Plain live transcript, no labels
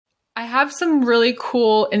I have some really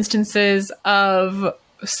cool instances of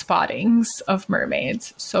spottings of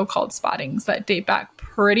mermaids, so-called spottings that date back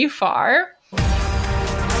pretty far.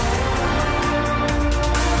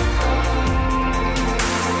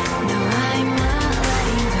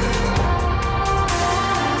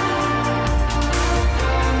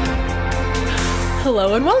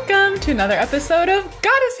 Hello and welcome to another episode of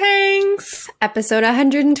Goddess Hangs. Episode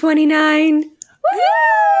 129. Woo!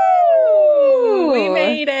 We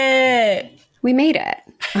made it. We made it.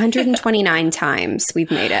 129 times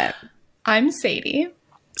we've made it. I'm Sadie.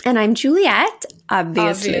 And I'm Juliet,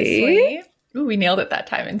 obviously. Ooh, we nailed it that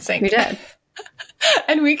time in sync. We did.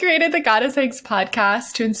 And we created the Goddess Hangs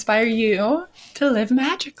podcast to inspire you to live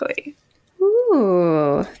magically.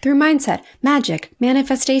 Ooh, through mindset, magic,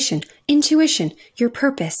 manifestation, intuition, your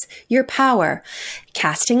purpose, your power,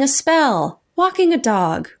 casting a spell, walking a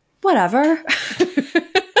dog, whatever.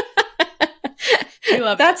 We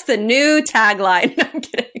love That's the new tagline. No, I'm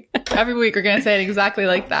kidding. Every week we're going to say it exactly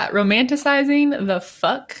like that. Romanticizing the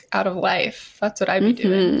fuck out of life. That's what I'd be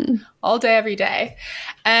doing all day, every day.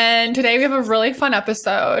 And today we have a really fun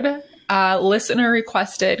episode. Listener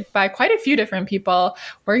requested by quite a few different people.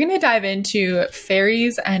 We're going to dive into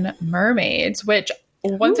fairies and mermaids, which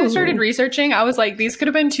once I started researching, I was like, these could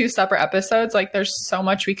have been 2 separate episodes. Like there's so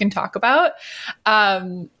much we can talk about.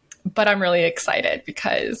 But I'm really excited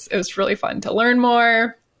because it was really fun to learn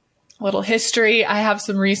more, a little history. I have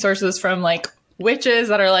some resources from like witches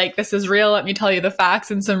that are like, this is real, let me tell you the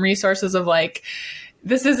facts, and some resources of like,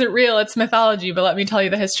 this isn't real, it's mythology, but let me tell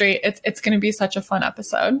you the history. It's going to be such a fun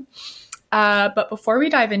episode. But before we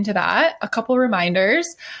dive into that, a couple reminders.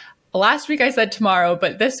 Last week I said tomorrow,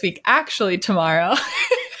 but this week, actually tomorrow,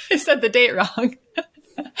 I said the date wrong.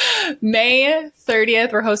 May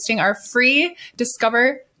 30th, we're hosting our free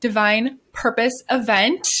Discover Divine Purpose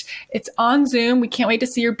event. It's on Zoom. We can't wait to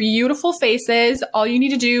see your beautiful faces. All you need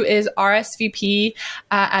to do is RSVP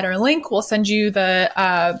at our link. We'll send you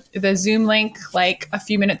the Zoom link like a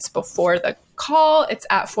few minutes before the call. It's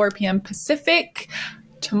at 4 p.m. Pacific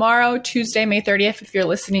tomorrow, Tuesday, May 30th. If you're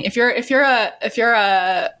listening, if you're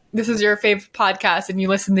a this is your favorite podcast and you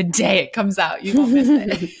listen the day it comes out, you won't miss it.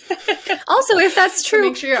 Also, if that's true, so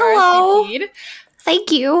make sure you're hello. RSVP'd.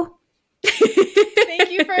 Thank you.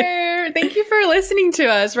 Thank you for listening to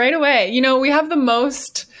us right away. You know, we have the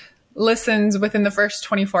most listens within the first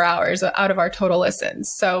 24 hours out of our total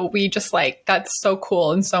listens. So we just like, that's so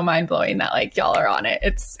cool and so mind blowing that like y'all are on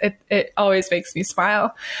it. It always makes me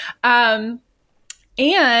smile. And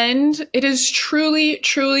it is truly,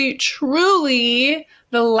 truly, truly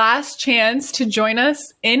the last chance to join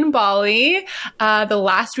us in Bali. The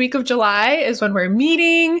last week of July is when we're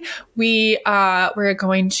meeting. We're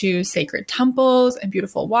going to sacred temples and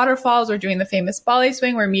beautiful waterfalls. We're doing the famous Bali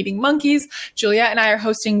swing. We're meeting monkeys. Juliet and I are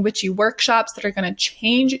hosting witchy workshops that are going to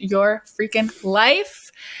change your freaking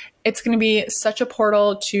life. It's going to be such a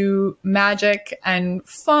portal to magic and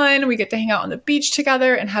fun. We get to hang out on the beach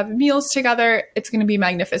together and have meals together. It's going to be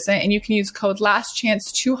magnificent. And you can use code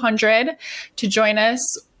LASTCHANCE200 to join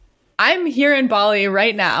us. I'm here in Bali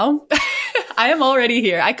right now. I am already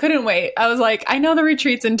here. I couldn't wait. I was like, I know the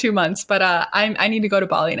retreat's in 2 months, but I need to go to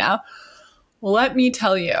Bali now. Let me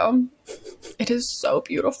tell you, it is so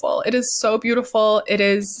beautiful. It is so beautiful. It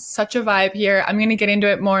is such a vibe here. I'm going to get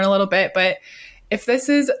into it more in a little bit, but if this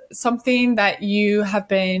is something that you have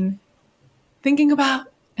been thinking about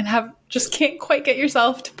and just can't quite get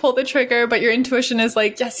yourself to pull the trigger, but your intuition is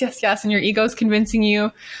like, yes, yes, yes, and your ego is convincing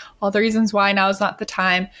you all the reasons why now is not the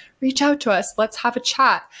time, reach out to us. Let's have a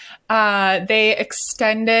chat. They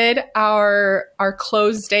extended our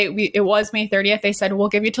close date. It was May 30th. They said, we'll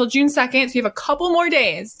give you till June 2nd. So you have a couple more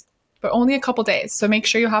days, but only a couple days. So make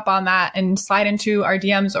sure you hop on that and slide into our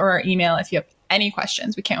DMs or our email if you have any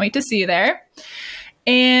questions. We can't wait to see you there.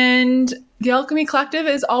 And the Alchemy Collective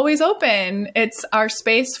is always open. It's our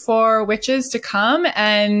space for witches to come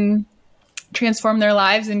and transform their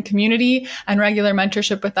lives in community and regular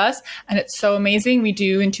mentorship with us. And it's so amazing. We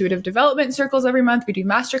do intuitive development circles every month. We do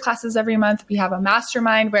master classes every month. We have a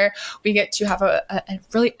mastermind where we get to have a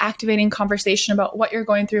really activating conversation about what you're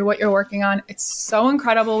going through, what you're working on. It's so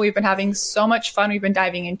incredible. We've been having so much fun. We've been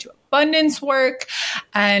diving into abundance work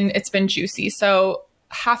and it's been juicy. So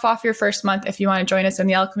half off your first month if you want to join us in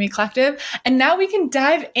the Alchemy Collective. And now we can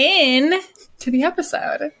dive in to the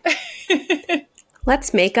episode.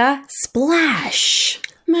 Let's make a splash.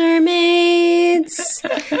 Mermaids.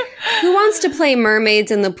 Who wants to play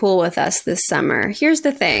mermaids in the pool with us this summer? Here's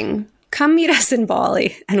the thing. Come meet us in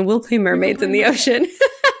Bali and we'll play mermaids in the ocean.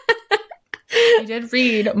 I did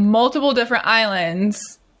read multiple different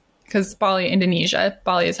islands because Bali, Indonesia.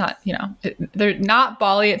 Bali is not, they're not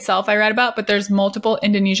Bali itself I read about, but there's multiple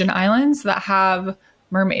Indonesian islands that have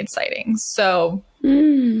mermaid sightings. So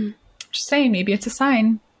just saying, maybe it's a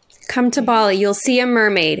sign. Come to Bali. You'll see a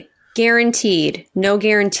mermaid. Guaranteed. No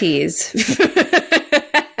guarantees.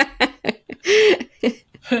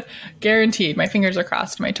 Guaranteed. My fingers are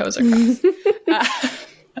crossed. My toes are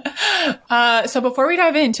crossed. So before we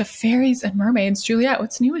dive into fairies and mermaids, Juliet,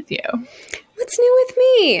 what's new with you? What's new with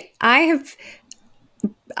me?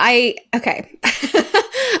 Okay.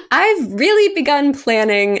 I've really begun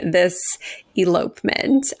planning this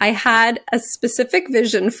elopement. I had a specific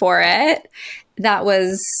vision for it that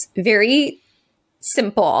was very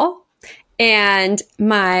simple, and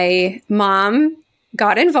my mom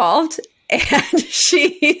got involved and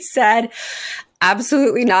she said,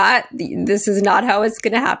 absolutely not. This is not how it's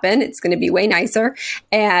going to happen. It's going to be way nicer.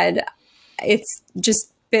 And it's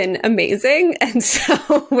just been amazing. And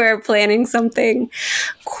so we're planning something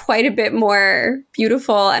quite a bit more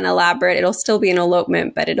beautiful and elaborate. It'll still be an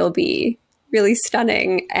elopement, but it'll be really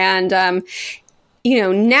stunning. And,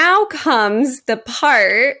 now comes the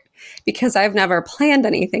part, because I've never planned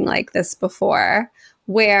anything like this before,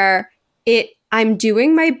 where I'm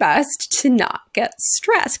doing my best to not get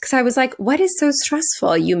stressed, because I was like, what is so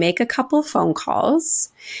stressful? You make a couple phone calls,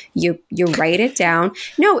 you write it down.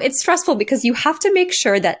 No, it's stressful because you have to make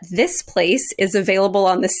sure that this place is available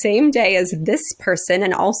on the same day as this person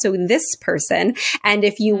and also this person. And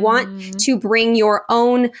if you want to bring your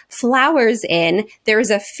own flowers in,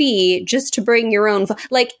 there's a fee just to bring your own.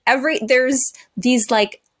 There's these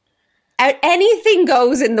anything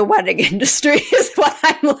goes in the wedding industry is what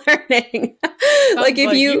I'm learning.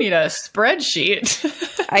 If you need a spreadsheet.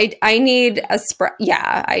 I need a spread.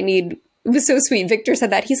 Yeah, I need. It was so sweet. Victor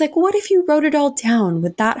said that. He's like, what if you wrote it all down?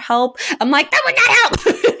 Would that help? I'm like, that would not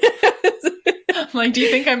help. I'm like, do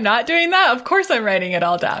you think I'm not doing that? Of course I'm writing it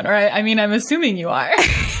all down. Or I'm assuming you are.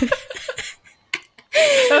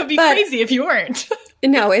 That would be crazy if you weren't.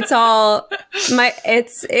 No, it's all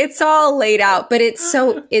it's all laid out, but it's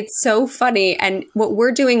so funny. And what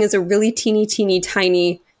we're doing is a really teeny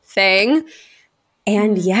tiny thing.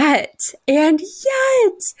 And yet,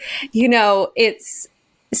 it's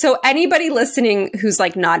so anybody listening who's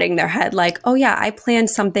nodding their head, oh yeah, I planned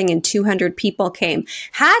something and 200 people came.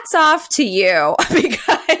 Hats off to you,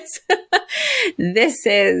 because this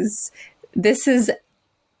is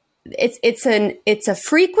it's a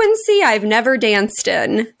frequency I've never danced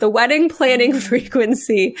in. The wedding planning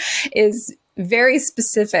frequency is very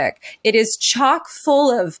specific. It is chock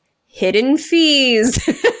full of hidden fees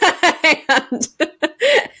and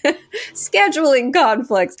scheduling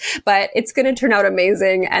conflicts, but it's going to turn out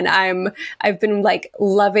amazing. And I've been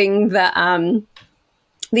loving the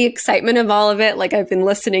excitement of all of it. I've been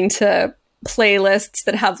listening to playlists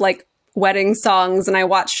that have wedding songs, and I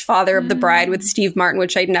watched Father of the Bride with Steve Martin,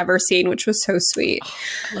 which I'd never seen, which was so sweet. Oh,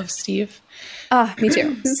 I love Steve. Me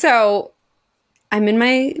too. So I'm in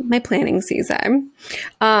my planning season.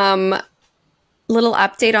 Little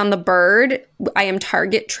update on the bird. I am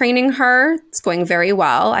target training her. It's going very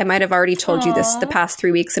well. I might have already told you this the past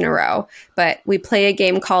 3 weeks in a row, but we play a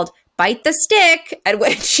game called Bite the Stick. And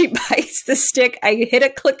when she bites the stick, I hit a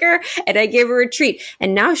clicker and I give her a treat.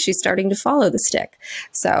 And now she's starting to follow the stick.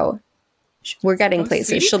 So we're getting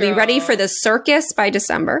places. She'll be ready for the circus by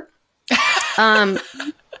December.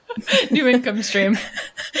 New income stream.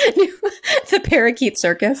 The parakeet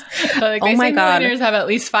circus. Oh my God. Millionaires have at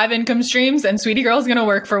least 5 income streams, and Sweetie Girl's going to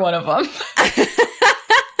work for one of them.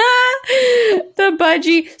 The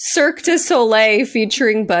Budgie Cirque du Soleil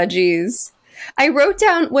featuring budgies. I wrote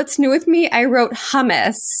down what's new with me. I wrote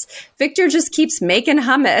hummus. Victor just keeps making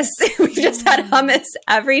hummus. We've just had hummus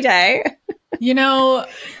every day.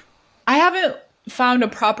 I haven't found a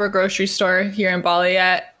proper grocery store here in Bali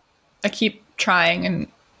yet. I keep trying, and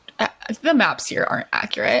the maps here aren't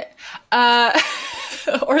accurate.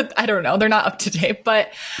 Or I don't know, they're not up to date.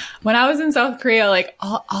 But when I was in South Korea,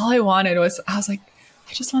 all I wanted was, I was like,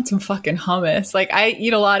 I just want some fucking hummus. I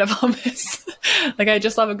eat a lot of hummus. I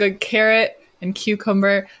just love a good carrot and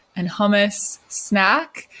cucumber and hummus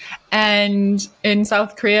snack. And in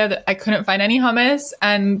South Korea, I couldn't find any hummus,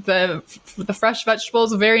 and the fresh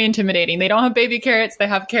vegetables are very intimidating. They don't have baby carrots. They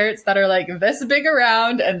have carrots that are this big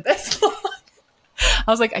around and this long.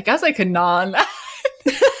 I was like, I guess I could gnaw on that.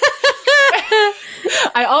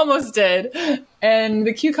 I almost did. And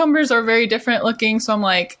the cucumbers are very different looking. So I'm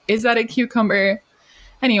like, is that a cucumber?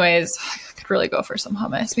 Anyways, I could really go for some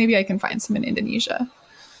hummus. Maybe I can find some in Indonesia.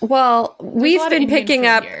 Well, we've been picking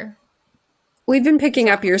up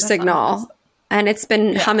your signal. And it's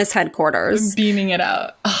been hummus headquarters. Beaming it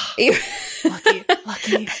out. Oh,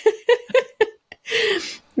 lucky.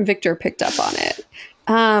 Victor picked up on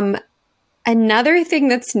it. Another thing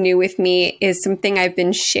that's new with me is something I've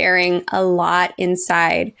been sharing a lot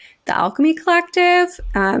inside the Alchemy Collective,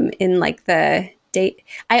 in like the date.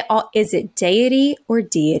 Is it deity or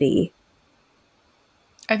deity?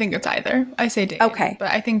 I think it's either. I say deity. Okay.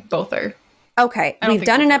 But I think both are. Okay. We've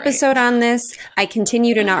done an episode on this. I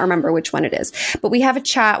continue to not remember which one it is. But we have a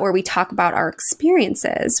chat where we talk about our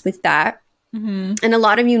experiences with that. Mm-hmm. And a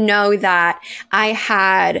lot of you know that I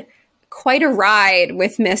had quite a ride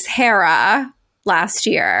with Miss Hera last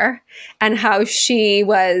year and how she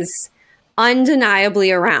was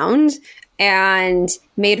undeniably around and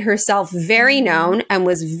made herself very known and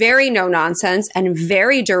was very no nonsense and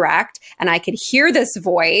very direct. And I could hear this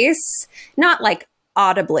voice, not like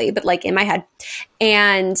audibly, but like in my head.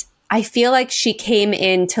 And I feel like she came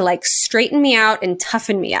in to like straighten me out and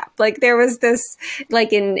toughen me up. Like there was this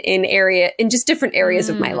like in just different areas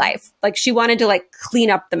of my life. Like she wanted to like clean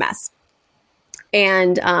up the mess.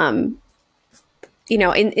 And, you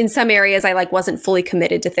know, in some areas I like wasn't fully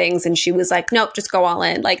committed to things. And she was like, nope, just go all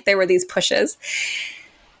in. Like there were these pushes.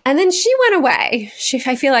 And then she went away.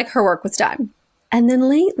 I feel like her work was done. And then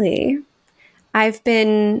lately I've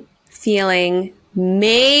been feeling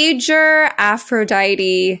major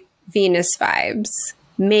Aphrodite Venus vibes.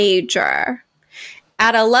 Major.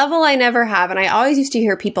 At a level I never have. And I always used to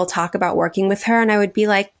hear people talk about working with her. And I would be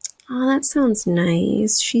like, oh, that sounds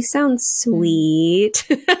nice. She sounds sweet.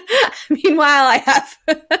 Meanwhile, I have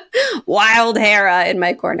wild Hera in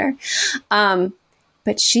my corner.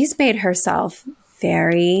 But she's made herself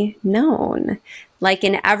very known. Like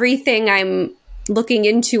in everything I'm looking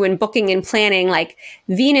into and booking and planning, like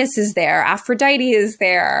Venus is there, Aphrodite is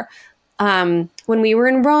there. When we were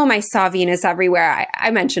in Rome, I saw Venus everywhere.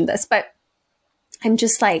 I mentioned this, but I'm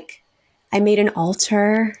just like, I made an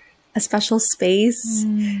altar, a special space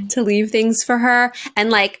to leave things for her. And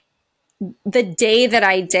like the day that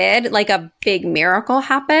I did, like a big miracle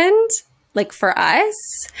happened, like for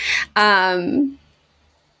us. And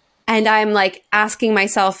I'm like asking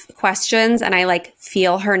myself questions and I like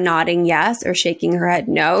feel her nodding yes or shaking her head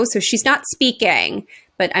no. So she's not speaking,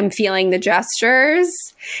 but I'm feeling the gestures.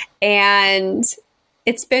 And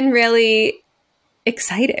it's been really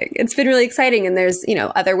exciting. It's been really exciting. And there's, you know,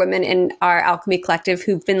 other women in our Alchemy Collective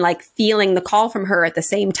who've been like feeling the call from her at the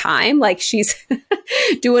same time. Like she's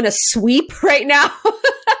doing a sweep right now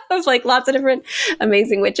of like lots of different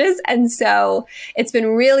amazing witches. And so it's been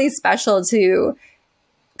really special to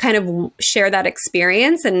kind of share that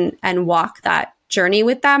experience and walk that journey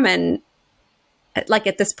with them. And like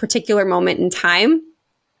at this particular moment in time,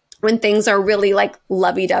 when things are really like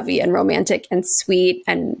lovey-dovey and romantic and sweet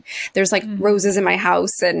and there's like roses in my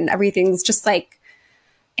house and everything's just like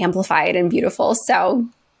amplified and beautiful. So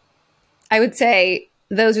I would say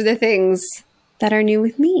those are the things that are new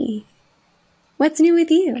with me. What's new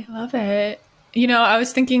with you? I love it. You know, I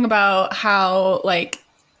was thinking about how like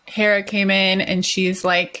Hera came in and she's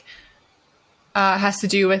like, has to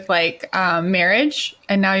do with like marriage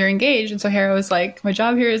and now you're engaged. And so Hera was like, my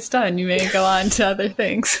job here is done. You may go on to other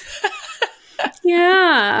things.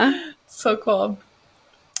 Yeah. So cool.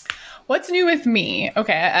 What's new with me?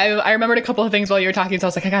 Okay. I remembered a couple of things while you were talking. So I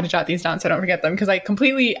was like, I got to jot these down so I don't forget them. Cause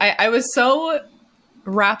I was so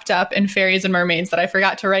wrapped up in fairies and mermaids that I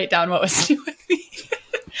forgot to write down what was new with me.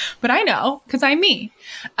 But I know, because I'm me.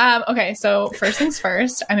 Okay, so first things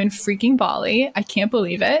first, I'm in freaking Bali. I can't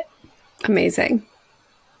believe it. Amazing.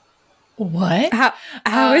 What?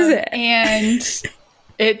 How is it? And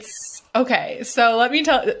it's, okay, so let me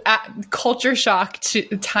tell, culture shock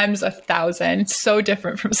times 1,000. So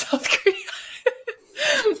different from South Korea.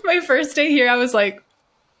 My first day here, I was like,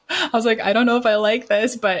 I don't know if I like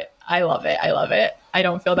this, but I love it. I love it. I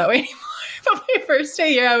don't feel that way anymore. But my first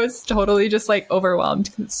day here, I was totally just like overwhelmed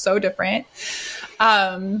because it's so different.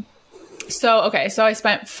 So I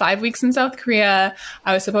spent 5 weeks in South Korea.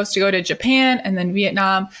 I was supposed to go to Japan and then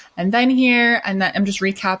Vietnam and then here. And then I'm just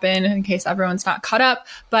recapping in case everyone's not caught up.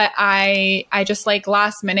 But I just like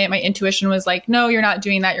last minute, my intuition was like, no, you're not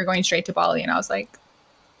doing that. You're going straight to Bali. And I was like,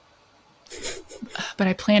 but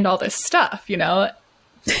I planned all this stuff, you know?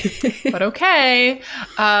 But okay,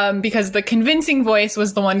 because the convincing voice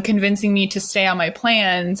was the one convincing me to stay on my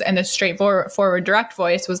plans, and the straightforward direct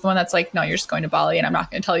voice was the one that's like, no, you're just going to Bali and I'm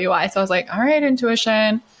not going to tell you why. So I was like, all right,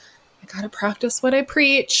 intuition, I gotta practice what I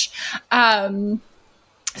preach.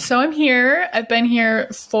 So I'm here. I've been here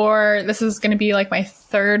this is going to be like my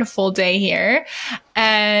third full day here,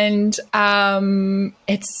 and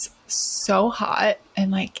it's so hot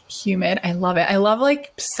and like humid. I love it. I love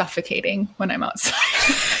like suffocating when I'm outside.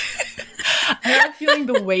 I love feeling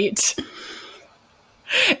the weight.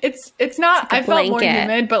 It's not, I felt more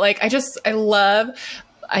humid, but like, I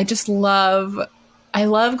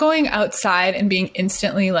love going outside and being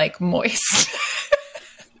instantly like moist.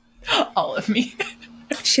 All of me.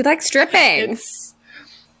 She likes dripping.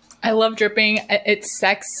 I love dripping. It's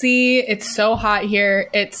sexy. It's so hot here.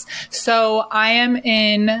 I am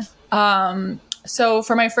in, so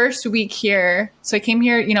for my first week here, so I came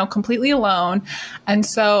here, you know, completely alone. And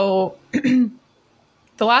so the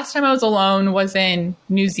last time I was alone was in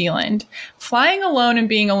New Zealand. Flying alone and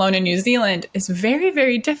being alone in New Zealand is very,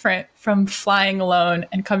 very different from flying alone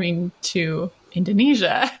and coming to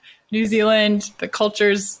Indonesia. New Zealand, the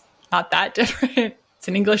culture's not that different. It's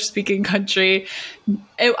an English-speaking country.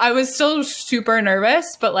 I was still super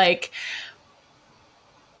nervous, but like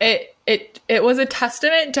it was a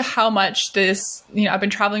testament to how much this, you know, I've been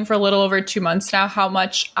traveling for a little over 2 months now, how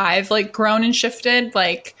much I've like grown and shifted.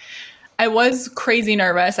 Like I was crazy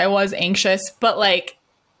nervous. I was anxious, but like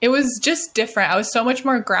it was just different. I was so much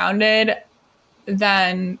more grounded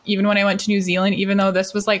than even when I went to New Zealand, even though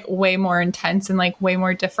this was like way more intense and like way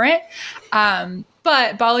more different.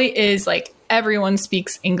 But Bali is like, everyone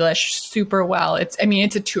speaks English super well. It's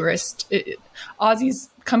a tourist. Aussies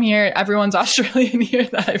come here. Everyone's Australian here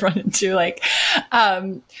that I run into. Like,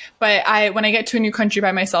 but when I get to a new country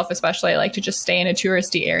by myself, especially, I like to just stay in a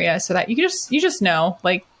touristy area so that you just know,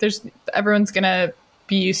 like, everyone's gonna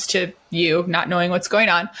be used to you not knowing what's going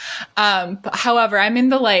on. But however, I'm in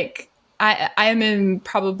the like, I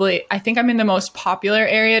think I'm in the most popular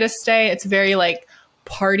area to stay. It's very like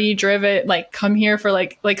party driven, like come here for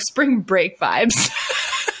like spring break vibes,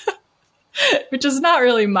 which is not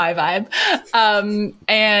really my vibe.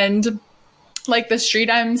 And like the street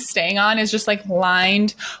I'm staying on is just like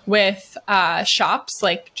lined with shops,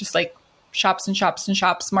 like just like shops and shops and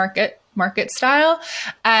shops, market style.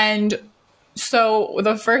 And so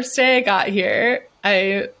the first day I got here,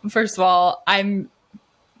 I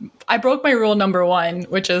broke my rule number one,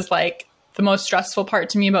 which is like the most stressful part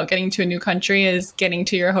to me about getting to a new country is getting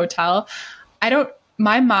to your hotel.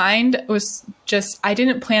 My mind was just, I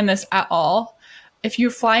didn't plan this at all. If you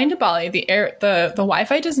fly into Bali, the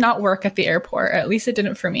Wi-Fi does not work at the airport. At least it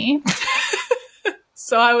didn't for me.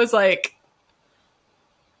 So I was like,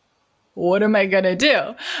 what am I going to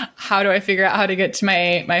do? How do I figure out how to get to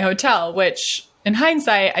my hotel? Which in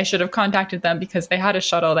hindsight, I should have contacted them because they had a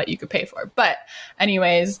shuttle that you could pay for. But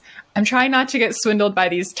anyways, I'm trying not to get swindled by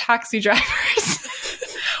these taxi drivers,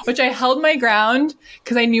 which I held my ground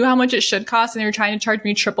because I knew how much it should cost and they were trying to charge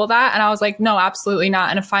me triple that. And I was like, no, absolutely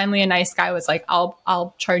not. And finally a nice guy was like,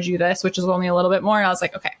 I'll charge you this, which is only a little bit more. And I was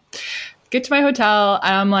like, okay, get to my hotel.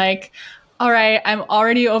 And I'm like, all right, I'm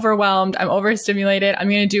already overwhelmed. I'm overstimulated. I'm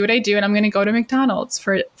going to do what I do. And I'm going to go to McDonald's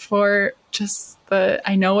for just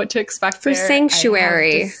I know what to expect for there.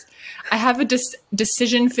 Sanctuary. I have a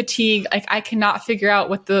decision fatigue. Like I cannot figure out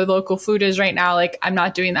what the local food is right now. Like I'm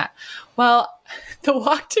not doing that. Well, the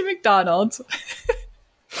walk to McDonald's,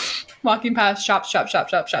 walking past shops.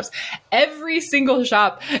 Every single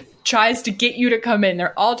shop tries to get you to come in.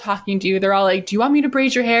 They're all talking to you. They're all like, do you want me to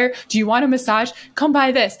braid your hair? Do you want a massage? Come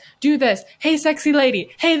buy this. Do this. Hey, sexy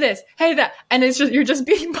lady. Hey, this. Hey, that. And it's just, you're just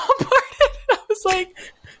being bombarded. I was like,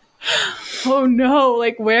 oh no,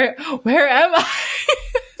 like where am I?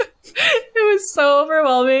 It was so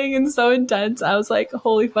overwhelming and so intense. I was like,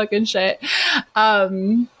 holy fucking shit.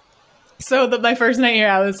 So my first night here,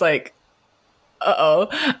 I was like,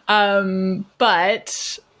 uh-oh.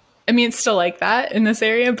 But I mean, it's still like that in this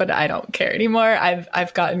area, but I don't care anymore.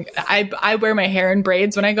 I wear my hair in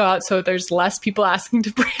braids when I go out, so there's less people asking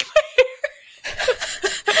to braid my hair.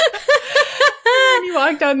 When you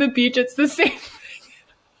walk down the beach, it's the same.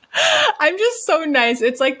 I'm just so nice.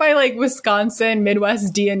 It's like my like Wisconsin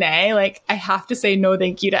Midwest DNA. Like I have to say no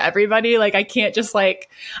thank you to everybody. Like I can't just like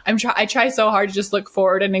I try so hard to just look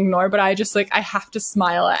forward and ignore, but I just like I have to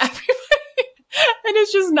smile at everybody. And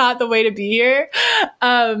it's just not the way to be here.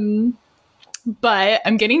 But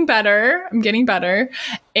I'm getting better.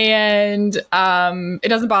 And it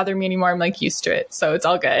doesn't bother me anymore. I'm like used to it. So it's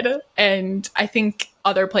all good. And I think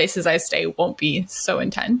other places I stay won't be so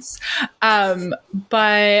intense.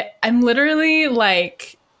 But I'm literally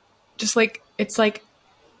like, just like, it's like,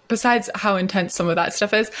 besides how intense some of that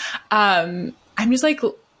stuff is, I'm just like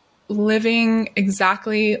living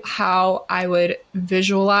exactly how I would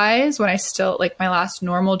visualize when I still like my last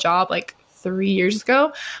normal job, like 3 years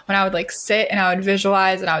ago, when I would like sit and I would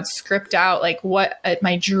visualize and I would script out like what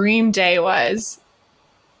my dream day was.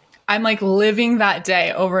 I'm like living that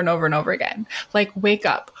day over and over and over again. Like wake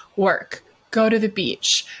up, work, go to the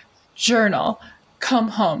beach, journal, come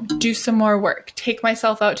home, do some more work, take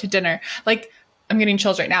myself out to dinner. Like, I'm getting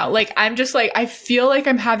chills right now. Like, I'm just like, I feel like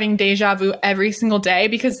I'm having deja vu every single day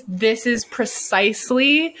because this is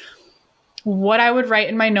precisely what I would write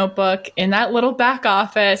in my notebook in that little back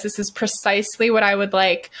office. This is precisely what I would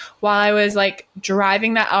like while I was like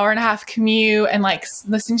driving that hour and a half commute and like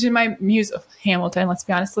listening to my music. Hamilton, let's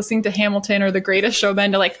be honest, listening to Hamilton or The Greatest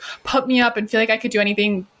Showman to like pump me up and feel like I could do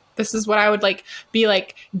anything. This is what I would like be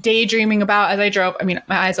like daydreaming about as I drove. I mean,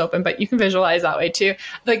 my eyes open, but you can visualize that way too.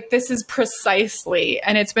 Like, this is precisely,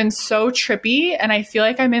 and it's been so trippy. And I feel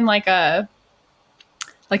like I'm in like a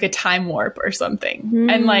time warp or something.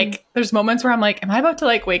 And like, there's moments where I'm like, am I about to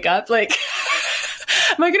like wake up? Like,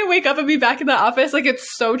 am I going to wake up and be back in the office? Like,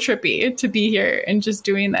 it's so trippy to be here and just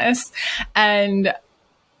doing this. And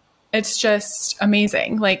it's just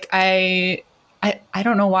amazing. Like, I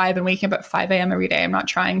don't know why I've been waking up at 5 a.m. every day. I'm not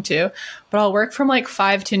trying to, but I'll work from like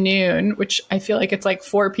 5 to noon, which I feel like it's like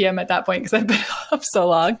 4 p.m. at that point because I've been up so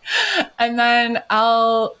long. And then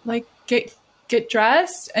I'll like get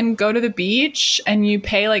dressed and go to the beach, and you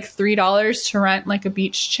pay like $3 to rent like a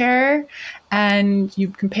beach chair, and you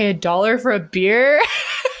can pay $1 for a beer.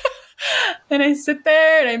 And I sit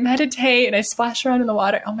there and I meditate and I splash around in the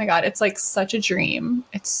water. Oh my God, it's like such a dream.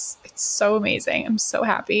 It's so amazing. I'm so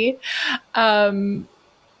happy.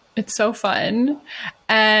 It's so fun.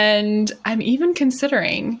 And I'm even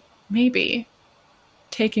considering maybe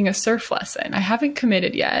taking a surf lesson. I haven't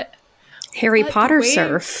committed yet. Harry Potter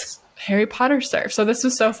surf. Harry Potter surf. So this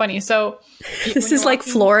was so funny. So this is like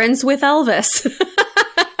Florence with Elvis.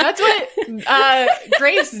 That's what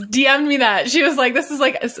Grace DM'd me that. She was like, this is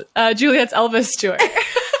like Juliet's Elvis tour.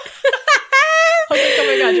 I was like, oh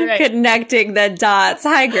my God, you're right. Connecting the dots.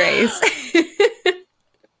 Hi, Grace.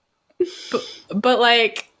 but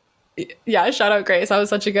like, yeah, shout out Grace. That was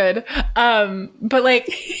such a good, but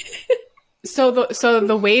like, so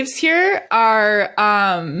the waves here are,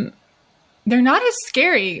 they're not as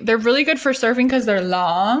scary. They're really good for surfing because they're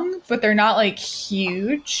long, but they're not like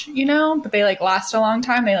huge, you know, but they like last a long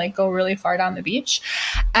time. They like go really far down the beach.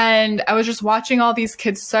 And I was just watching all these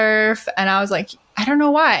kids surf, and I was like, I don't know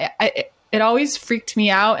why. It always freaked me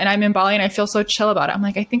out, and I'm in Bali and I feel so chill about it. I'm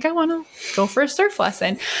like, I think I want to go for a surf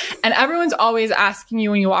lesson. And everyone's always asking you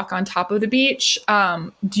when you walk on top of the beach,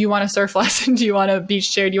 do you want a surf lesson? Do you want a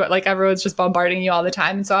beach chair? Do you want, like, everyone's just bombarding you all the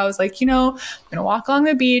time. And so I was like, you know, I'm going to walk along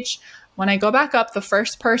the beach. When I go back up, the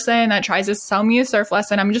first person that tries to sell me a surf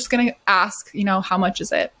lesson, I'm just going to ask, you know, how much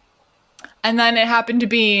is it? And then it happened to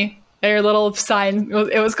be their little sign.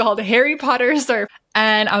 It was called Harry Potter Surf.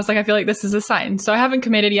 And I was like, I feel like this is a sign. So I haven't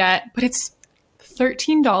committed yet, but it's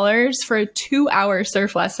 $13 for a 2-hour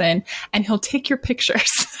surf lesson, and he'll take your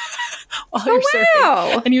pictures while you're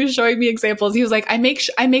surfing. And he was showing me examples. He was like, I make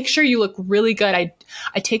sure you look really good. I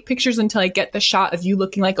take pictures until I get the shot of you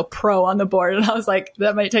looking like a pro on the board. And I was like,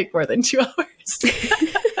 that might take more than 2 hours.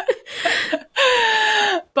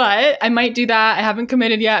 But I might do that. I haven't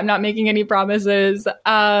committed yet. I'm not making any promises.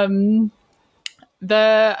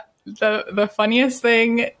 The funniest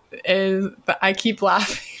thing is that I keep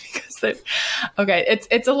laughing because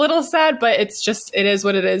it's a little sad, but it is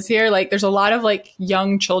what it is here. Like, there's a lot of like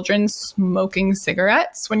young children smoking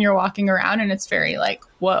cigarettes when you're walking around, and it's very like,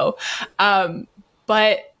 whoa.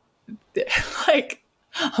 But like,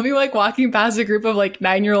 I'll be like walking past a group of like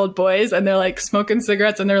 9-year-old boys, and they're like smoking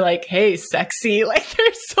cigarettes, and they're like, hey, sexy. Like,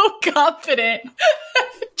 they're so confident.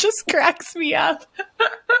 It just cracks me up.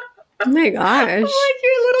 Oh my gosh. I'm like,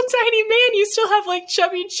 you're a little tiny man. You still have like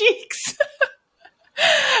chubby cheeks.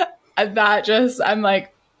 And I'm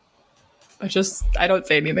like, I don't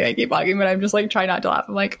say anything. I keep walking, but I'm just like, try not to laugh.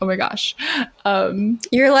 I'm like, oh my gosh.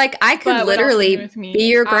 You're like, I could literally be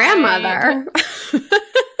your grandmother.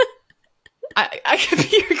 I could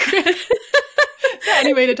be your grandmother. Is there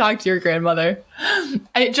any way to talk to your grandmother?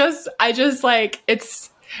 I just like, it's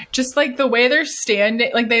just like the way they're standing,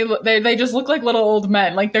 like they just look like little old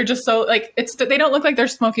men. Like, they're just so like, they don't look like they're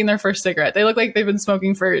smoking their first cigarette. They look like they've been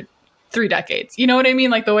smoking for 3 decades. You know what I mean?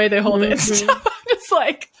 Like, the way they hold it and stuff. I'm just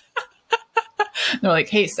like, they're like,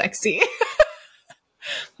 hey, sexy.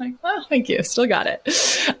 Like, well, thank you. Still got it.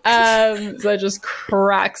 So it just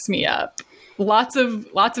cracks me up. Lots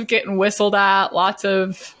of getting whistled at,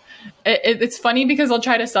 it's funny because they'll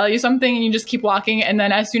try to sell you something and you just keep walking, and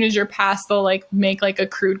then as soon as you're past, they'll like make like a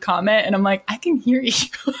crude comment, and I'm like, I can hear you.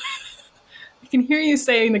 I can hear you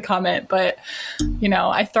saying the comment, but you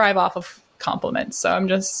know, I thrive off of compliments, so I'm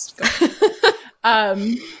just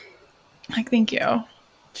like, thank you.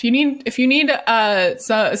 If you need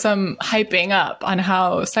some hyping up on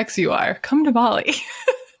how sexy you are, come to Bali.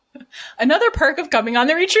 Another perk of coming on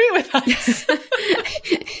the retreat with us.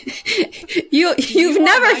 You've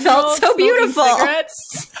never felt so beautiful.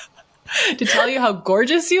 Cigarettes to tell you how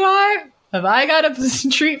gorgeous you are? Have I got a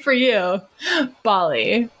treat for you?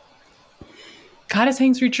 Bali. Goddess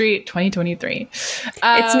Hangs Retreat 2023.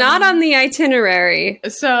 It's not on the itinerary.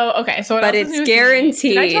 So, okay. So, but it's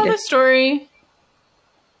guaranteed. Did I tell the story?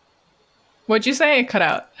 What'd you say? It cut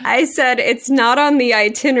out. I said it's not on the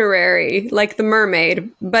itinerary, like the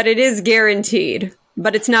mermaid, but it is guaranteed.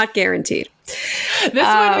 But it's not guaranteed. This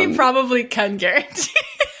one we probably can guarantee.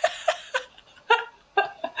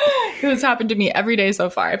 This happened to me every day so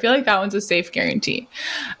far. I feel like that one's a safe guarantee.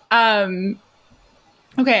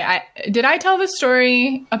 Okay, did I tell the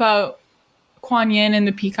story about Kuan Yin and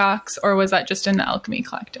the peacocks, or was that just in the Alchemy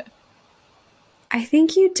Collective? I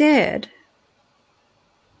think you did.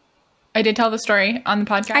 I did tell the story on the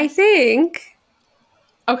podcast? I think.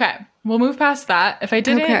 Okay, we'll move past that. If I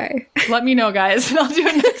didn't, let me know, guys, and I'll do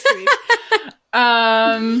it next week.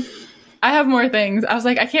 I have more things. I was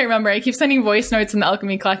like, I can't remember. I keep sending voice notes in the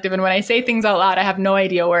Alchemy Collective, and when I say things out loud, I have no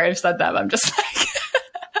idea where I've said them. I'm just like...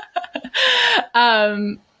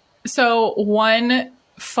 So one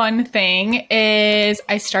fun thing is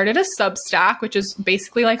I started a Substack, which is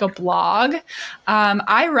basically like a blog.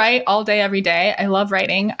 I write all day, every day. I love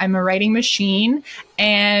writing. I'm a writing machine.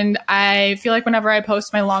 And I feel like whenever I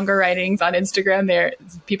post my longer writings on Instagram,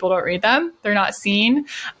 people don't read them. They're not seen.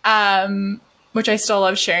 Which I still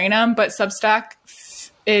love sharing them, but Substack,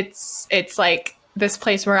 it's like this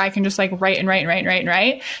place where I can just like write and write and write and write and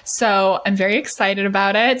write. So I'm very excited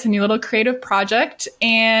about it. It's a new little creative project,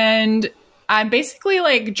 and I'm basically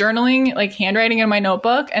like journaling, like handwriting in my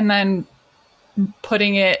notebook and then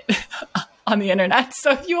putting it on the internet.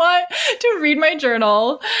 So if you want to read my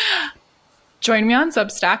journal, join me on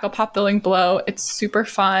Substack. I'll pop the link below. It's super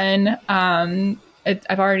fun.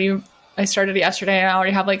 I started it yesterday and I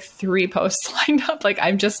already have like 3 posts lined up. Like,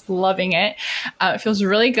 I'm just loving it. It feels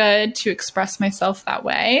really good to express myself that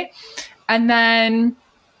way. And then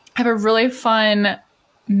I have a really fun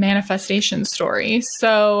manifestation story.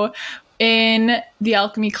 So in the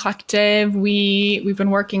Alchemy Collective, we've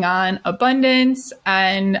been working on abundance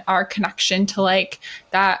and our connection to like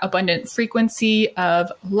that abundant frequency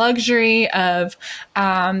of luxury, of,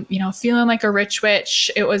 feeling like a rich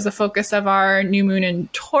witch. It was the focus of our new moon in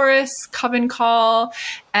Taurus coven call,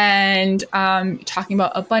 and talking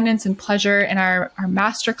about abundance and pleasure in our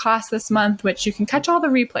masterclass this month, which you can catch all the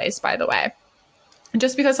replays, by the way.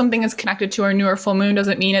 Just because something is connected to our new or full moon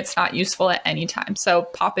doesn't mean it's not useful at any time. So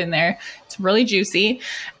pop in there. It's really juicy.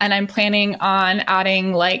 And I'm planning on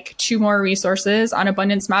adding like 2 more resources on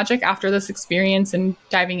abundance magic after this experience and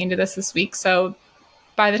diving into this week. So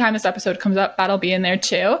by the time this episode comes up, that'll be in there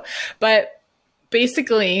too. But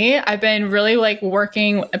basically, I've been really like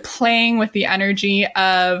playing with the energy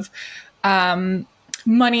of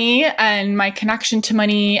money and my connection to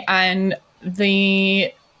money, and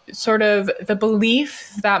the sort of the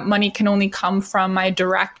belief that money can only come from my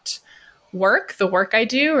direct work, the work I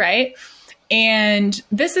do, right? And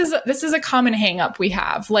this is a common hang up we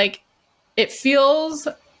have. Like, it feels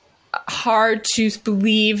hard to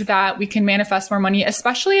believe that we can manifest more money,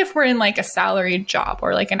 especially if we're in like a salaried job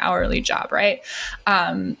or like an hourly job, right?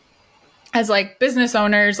 As like business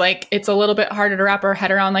owners, like it's a little bit harder to wrap our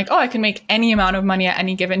head around like, oh, I can make any amount of money at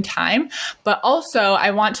any given time. But also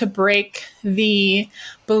I want to break the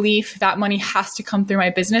belief that money has to come through my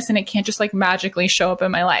business and it can't just like magically show up in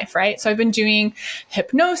my life, right? So I've been doing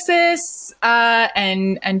hypnosis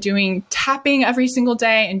and doing tapping every single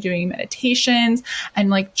day and doing meditations and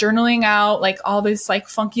like journaling out like all this like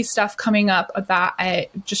funky stuff coming up that I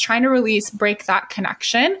just trying to break that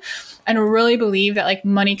connection, and really believe that like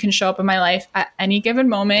money can show up in my life at any given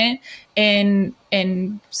moment in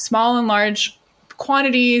small and large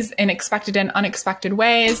quantities, in expected and unexpected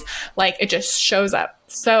ways. Like, it just shows up.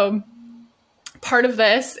 So part of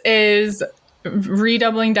this is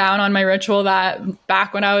redoubling down on my ritual that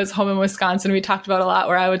back when I was home in Wisconsin, we talked about a lot,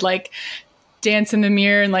 where I would like dance in the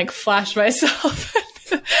mirror and like flash myself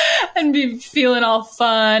and be feeling all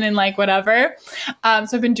fun and like whatever. So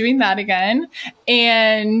I've been doing that again.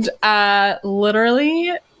 And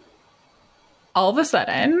literally all of a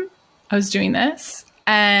sudden I was doing this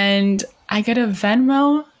and I get a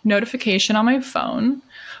Venmo notification on my phone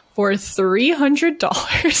for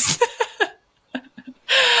 $300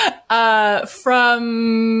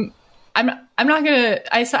 from, I'm not gonna,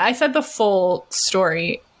 I said the full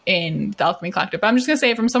story in the Alchemy Collective, but I'm just gonna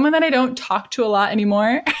say, from someone that I don't talk to a lot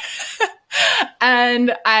anymore.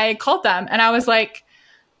 And I called them and I was like,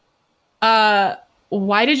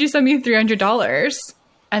 why did you send me $300?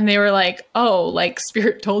 And they were like, oh, like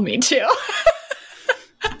spirit told me to.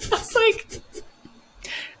 I was like,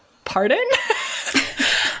 pardon?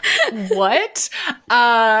 What?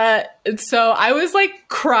 So I was like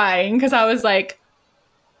crying because I was like,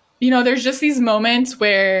 there's just these moments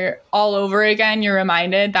where all over again, you're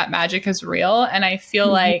reminded that magic is real. And I feel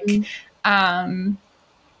like I've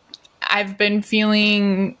been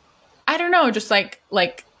feeling, I don't know, just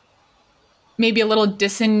like maybe a little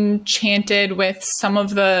disenchanted with some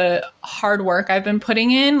of the hard work I've been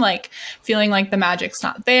putting in, like feeling like the magic's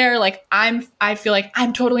not there. Like I feel like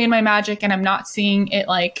I'm totally in my magic and I'm not seeing it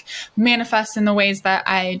like manifest in the ways that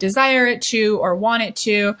I desire it to or want it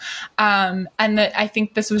to. And that I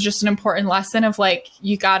think this was just an important lesson of like,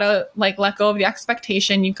 you gotta like let go of the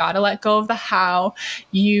expectation. You gotta let go of the how.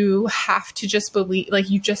 You have to just believe,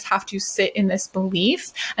 like you just have to sit in this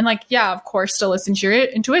belief and like, yeah, of course, still listen to your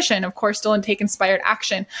intuition, of course, still take inspired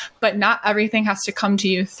action, but not everything has to come to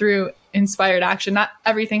you through inspired action. Not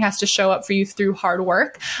everything has to show up for you through hard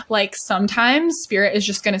work. Like sometimes spirit is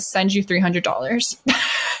just going to send you $300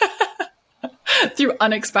 through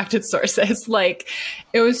unexpected sources. Like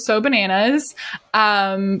it was so bananas.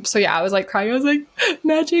 So yeah, I was like crying. I was like,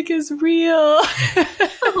 magic is real.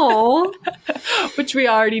 Oh, which we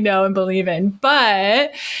already know and believe in,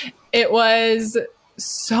 but it was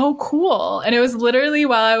so cool. And it was literally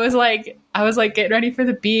while I was like getting ready for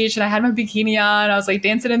the beach and I had my bikini on, I was like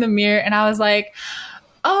dancing in the mirror and I was like,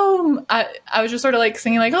 oh, I was just sort of like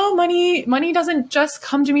singing like, oh, money doesn't just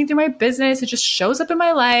come to me through my business. It just shows up in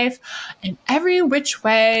my life in every which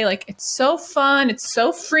way. Like it's so fun. It's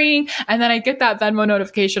so freeing. And then I get that Venmo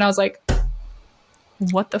notification. I was like,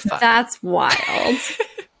 what the fuck? That's wild.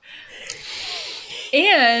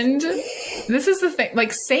 And this is the thing,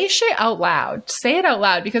 like say shit out loud, say it out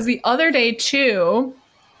loud, because the other day too,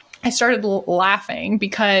 I started laughing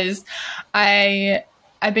because I've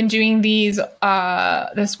been doing these,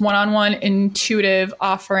 this one-on-one intuitive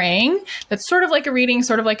offering. That's sort of like a reading,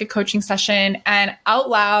 sort of like a coaching session. And out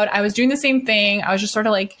loud, I was doing the same thing. I was just sort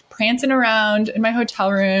of like prancing around in my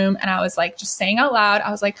hotel room. And I was like, just saying out loud,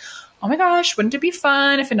 I was like, oh my gosh, wouldn't it be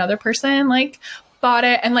fun if another person like bought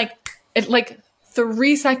it? And like, it like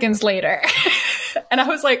 3 seconds later, and I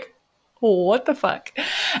was like, what the fuck?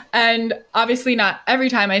 And obviously not every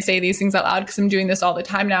time I say these things out loud, because I'm doing this all the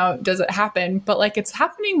time now, does it happen, but like it's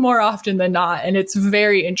happening more often than not. And it's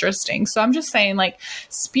very interesting. So I'm just saying, like,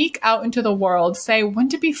 speak out into the world, say,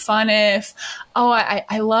 wouldn't it be fun if, oh,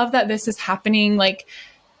 I love that this is happening. Like,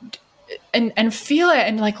 and feel it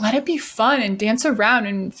and like let it be fun and dance around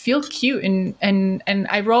and feel cute and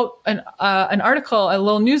I wrote an article, a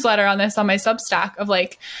little newsletter on this on my Substack of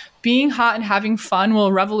like being hot and having fun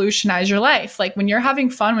will revolutionize your life. Like when you're having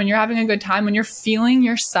fun, when you're having a good time, when you're feeling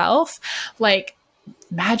yourself, like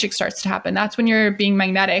magic starts to happen. That's when you're being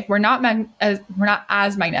magnetic. We're not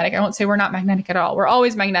as magnetic. I won't say we're not magnetic at all. We're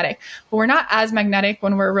always magnetic, but we're not as magnetic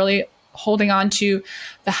when we're really holding on to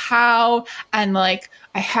the how and like,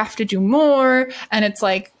 I have to do more. And it's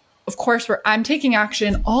like, of course, I'm taking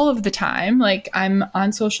action all of the time. Like I'm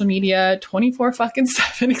on social media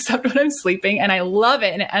 24/7, except when I'm sleeping. And I love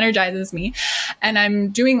it. And it energizes me. And I'm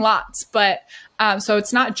doing lots. But so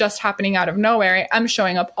it's not just happening out of nowhere. I'm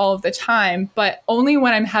showing up all of the time. But only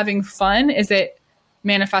when I'm having fun is it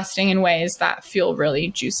manifesting in ways that feel really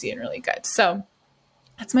juicy and really good. So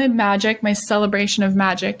that's my magic, my celebration of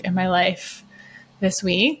magic in my life this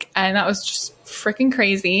week. And that was just freaking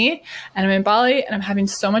crazy. And I'm in Bali and I'm having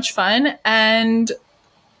so much fun. And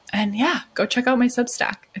yeah, go check out my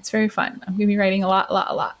Substack. It's very fun. I'm going to be writing a lot.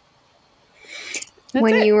 That's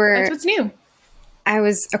that's what's new.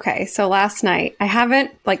 Okay. So last night, I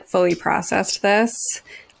haven't like fully processed this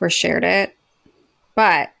or shared it,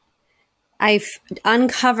 but I've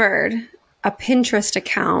uncovered a Pinterest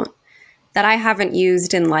account that I haven't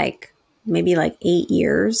used in like maybe like 8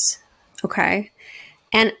 years. Okay.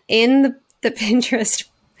 And in the Pinterest,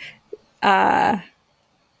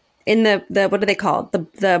 in the what are they called?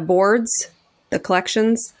 The boards, the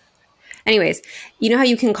collections. Anyways, you know how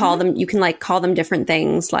you can call them, you can like call them different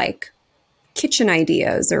things like kitchen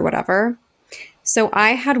ideas or whatever. So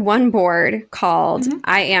I had one board called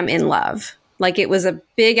I Am in Love. Like it was a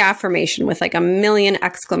big affirmation with like 1 million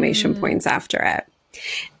exclamation points after it.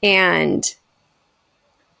 And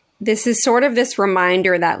this is sort of this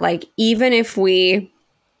reminder that like, even if we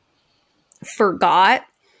forgot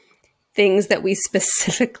things that we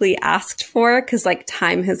specifically asked for, because like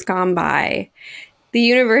time has gone by, the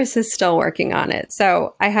universe is still working on it.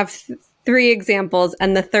 So I have 3 examples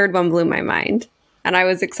and the third one blew my mind. And I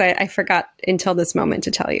was excited. I forgot until this moment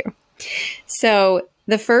to tell you. So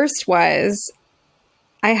the first was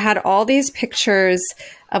I had all these pictures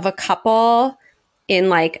of a couple in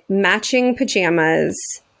like matching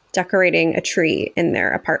pajamas decorating a tree in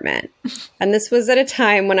their apartment. And this was at a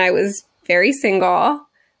time when I was very single,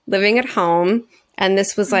 living at home. And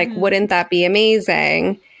this was like, wouldn't that be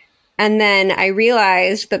amazing? And then I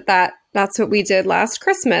realized that's what we did last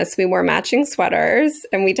Christmas. We wore matching sweaters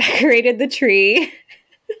and we decorated the tree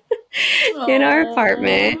in our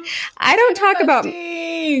apartment. I don't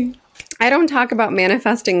talk about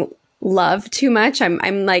manifesting love too much.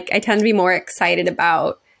 I'm like, I tend to be more excited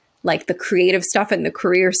about like the creative stuff and the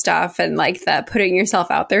career stuff and like the putting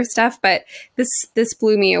yourself out there stuff. But this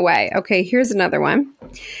blew me away. Okay, here's another one.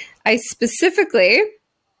 I specifically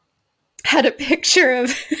had a picture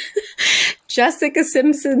of Jessica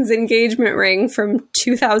Simpson's engagement ring from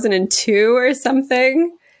 2002 or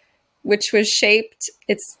something, which was shaped,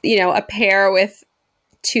 it's, you know, a pear with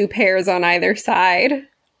two pears on either side.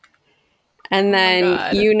 And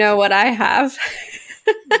then you know what I have.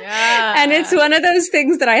 Yeah. And it's one of those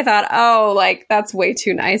things that I thought, oh, like, that's way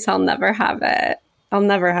too nice. I'll never have it. I'll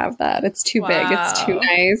never have that. It's too big. It's too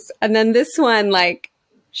nice. And then this one, like,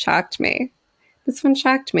 shocked me. This one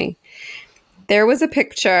shocked me. There was a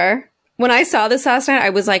picture. When I saw this last night, I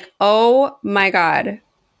was like, oh my God.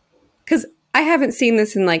 Because I haven't seen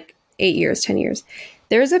this in like 8 years, 10 years.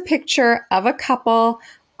 There's a picture of a couple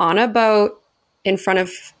on a boat in front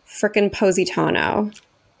of frickin' Positano.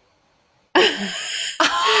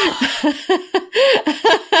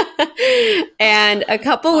 And a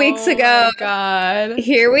couple weeks ago, God.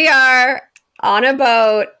 Here we are on a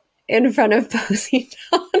boat in front of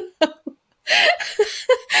Positano.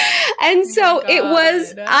 And so it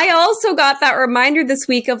was, I also got that reminder this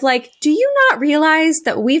week of like, do you not realize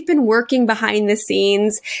that we've been working behind the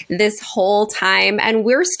scenes this whole time and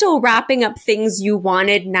we're still wrapping up things you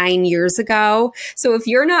wanted 9 years ago? So if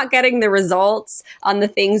you're not getting the results on the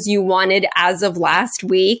things you wanted as of last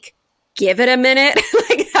week, give it a minute.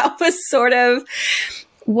 Like that was sort of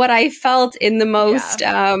what I felt in the most,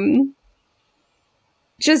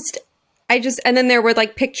 and then there were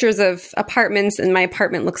like pictures of apartments and my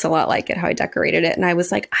apartment looks a lot like it, how I decorated it. And I was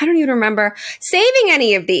like, I don't even remember saving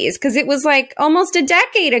any of these because it was like almost a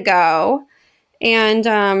decade ago.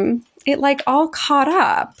 And it like all caught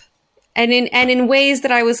up and in ways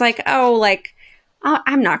that I was like, oh, like,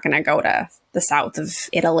 I'm not going to go to the south of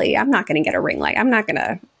Italy. I'm not going to get a ring light. I'm not going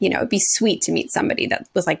to, you know, it'd be sweet to meet somebody that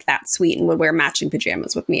was like that sweet and would wear matching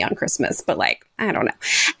pajamas with me on Christmas. But like, I don't know.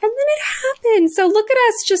 And then it happened. So look at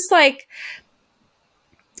us just like,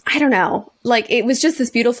 I don't know, like it was just this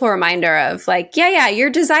beautiful reminder of like, yeah, your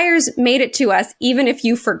desires made it to us, even if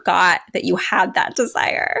you forgot that you had that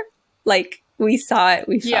desire. Like we saw it,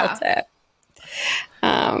 we felt it.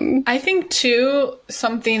 I think too,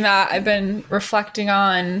 something that I've been reflecting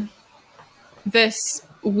on this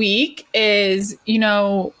week is, you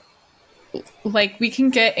know, like we can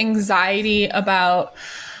get anxiety about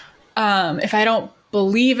if I don't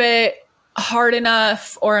believe it hard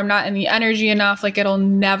enough or I'm not in the energy enough, like it'll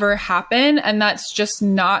never happen. And that's just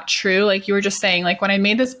not true. Like you were just saying, like when I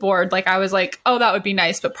made this board, like I was like, oh, that would be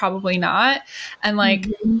nice, but probably not. And like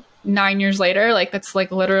 9 years later, like that's like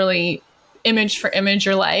literally image for image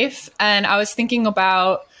your life. And I was thinking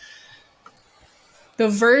about the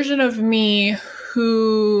version of me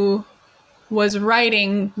who was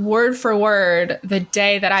writing word for word the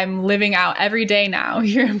day that I'm living out every day now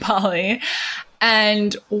here in Bali.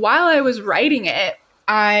 And while I was writing it,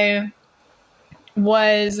 I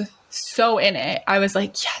was so in it. I was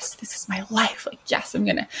like, yes, this is my life. Like, yes, I'm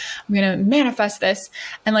gonna manifest this.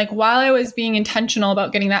 And like, while I was being intentional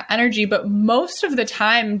about getting that energy, but most of the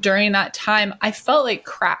time during that time, I felt like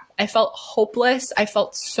crap. I felt hopeless. I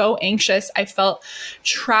felt so anxious. I felt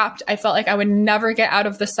trapped. I felt like I would never get out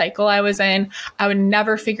of the cycle I was in. I would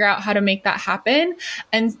never figure out how to make that happen.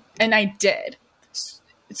 And I did.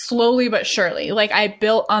 Slowly but surely. Like I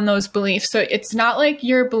built on those beliefs. So it's not like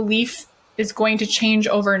your belief is going to change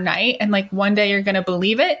overnight and like one day you're going to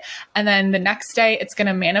believe it and then the next day it's going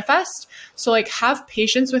to manifest. So like have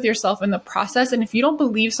patience with yourself in the process. And if you don't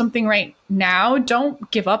believe something right now, don't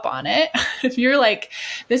give up on it. If you're like,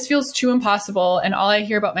 this feels too impossible and all I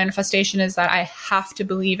hear about manifestation is that I have to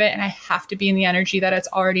believe it and I have to be in the energy that it's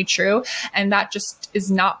already true. And that just is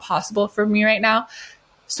not possible for me right now.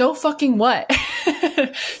 So fucking what?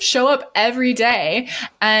 Show up every day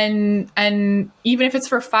and even if it's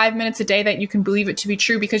for 5 minutes a day that you can believe it to be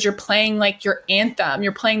true because you're playing like your anthem,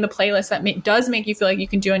 you're playing the playlist that does make you feel like you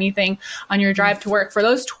can do anything on your drive to work. For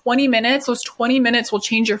those 20 minutes will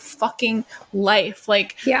change your fucking life.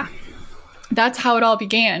 Like, yeah, that's how it all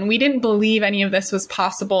began. We didn't believe any of this was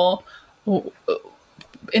possible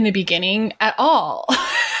in the beginning at all.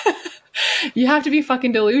 You have to be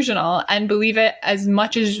fucking delusional and believe it as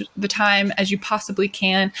much as the time as you possibly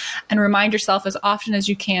can and remind yourself as often as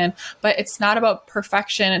you can. But it's not about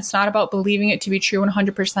perfection. It's not about believing it to be true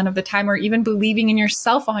 100% of the time or even believing in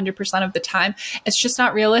yourself 100% of the time. It's just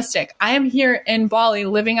not realistic. I am here in Bali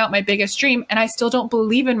living out my biggest dream and I still don't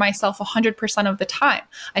believe in myself 100% of the time.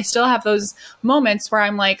 I still have those moments where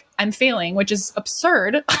I'm like, I'm failing, which is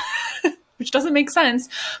absurd. Which doesn't make sense,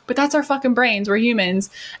 but that's our fucking brains. We're humans.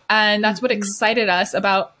 And that's what excited us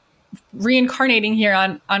about reincarnating here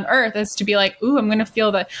on Earth, is to be like, ooh, I'm going to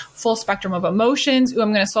feel the full spectrum of emotions. Ooh,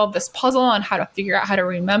 I'm going to solve this puzzle on how to figure out how to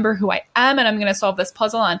remember who I am. And I'm going to solve this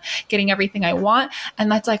puzzle on getting everything I want.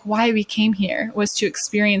 And that's like why we came here, was to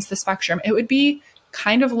experience the spectrum. It would be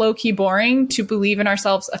kind of low-key boring to believe in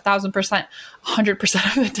ourselves 1,000%,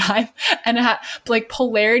 100% of the time. And like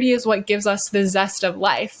polarity is what gives us the zest of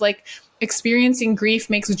life. Like, experiencing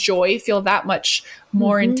grief makes joy feel that much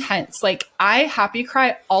more intense. Like, I happy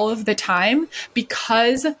cry all of the time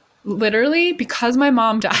because my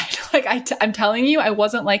mom died. Like, I'm telling you, I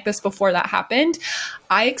wasn't like this before that happened.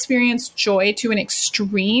 I experienced joy to an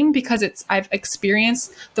extreme because I've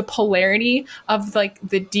experienced the polarity of like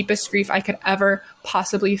the deepest grief I could ever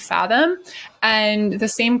possibly fathom. And the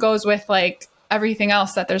same goes with like everything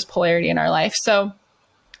else, that there's polarity in our life. So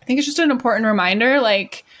I think it's just an important reminder,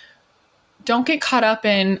 like, don't get caught up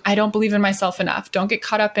in, I don't believe in myself enough. Don't get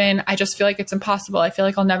caught up in, I just feel like it's impossible. I feel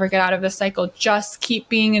like I'll never get out of this cycle. Just keep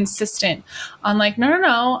being insistent on like,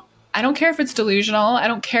 no. I don't care if it's delusional. I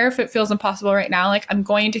don't care if it feels impossible right now. Like, I'm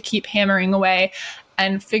going to keep hammering away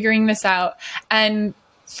and figuring this out. And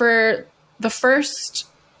for the first,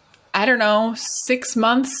 6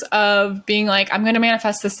 months of being like, I'm going to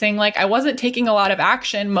manifest this thing. Like, I wasn't taking a lot of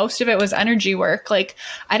action. Most of it was energy work. Like,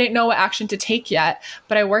 I didn't know what action to take yet,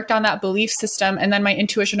 but I worked on that belief system. And then my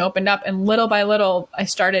intuition opened up, and little by little, I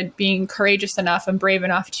started being courageous enough and brave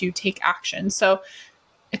enough to take action. So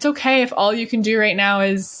it's okay if all you can do right now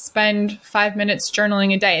is spend 5 minutes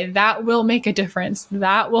journaling a day. That will make a difference.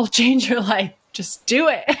 That will change your life. Just do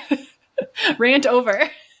it. Rant over.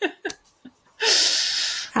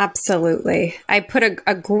 Absolutely. I put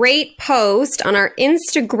a great post on our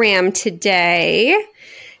Instagram today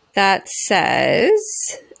that says,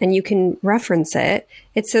 and you can reference it,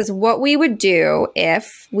 it says what we would do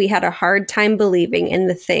if we had a hard time believing in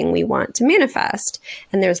the thing we want to manifest.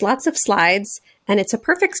 And there's lots of slides, and it's a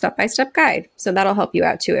perfect step-by-step guide. So that'll help you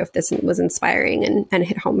out too if this was inspiring and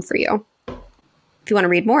hit home for you. If you want to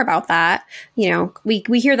read more about that, we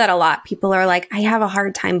hear that a lot. People are like, I have a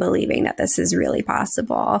hard time believing that this is really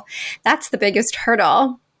possible. That's the biggest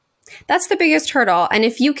hurdle. And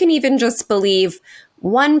if you can even just believe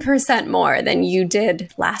 1% more than you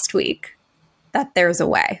did last week, that there's a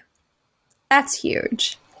way, that's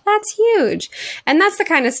huge. And that's the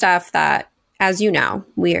kind of stuff that, as you know,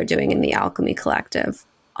 we are doing in the Alchemy Collective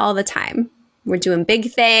all the time. We're doing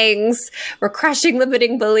big things. We're crushing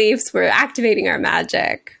limiting beliefs. We're activating our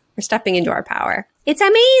magic. We're stepping into our power. It's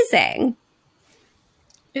amazing.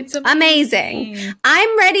 It's amazing.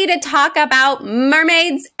 I'm ready to talk about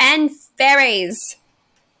mermaids and fairies.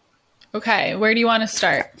 Okay, where do you want to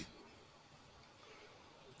start?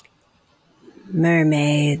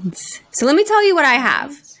 Mermaids. So let me tell you what I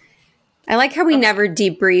have. I like how we never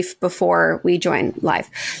debrief before we join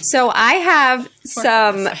live. So I have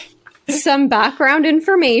some background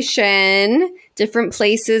information, different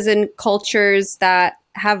places and cultures that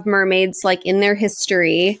have mermaids like in their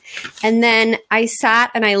history. And then I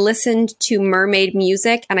sat and I listened to mermaid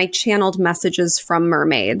music and I channeled messages from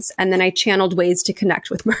mermaids. And then I channeled ways to connect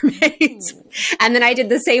with mermaids. And then I did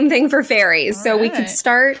the same thing for fairies. All so right. We could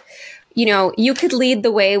start, you could lead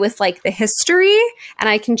the way with like the history, and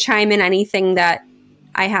I can chime in anything that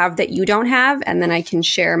I have that you don't have. And then I can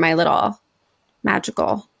share my little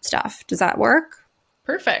magical stuff. Does that work?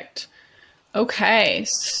 Perfect. Okay.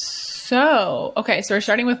 So we're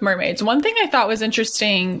starting with mermaids. One thing I thought was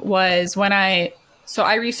interesting was when I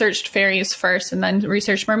researched fairies first and then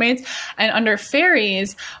researched mermaids. And under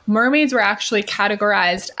fairies, mermaids were actually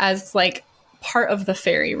categorized as like part of the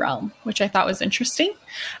fairy realm, which I thought was interesting.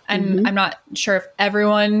 And I'm not sure if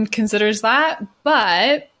everyone considers that,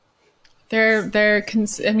 but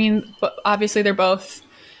obviously they're both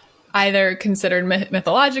either considered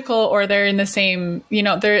mythological, or they're in the same,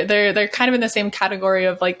 they're kind of in the same category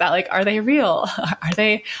of like that. Like, are they real? Are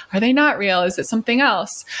they not real? Is it something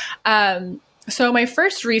else? So my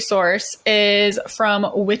first resource is from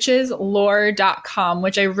witcheslore.com,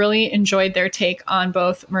 which I really enjoyed their take on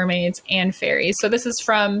both mermaids and fairies. So this is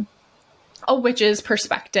from a witch's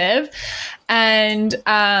perspective. And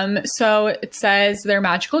so it says they're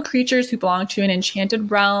magical creatures who belong to an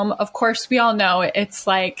enchanted realm. Of course, we all know it's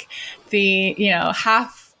like the,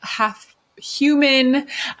 half human,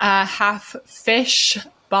 half fish,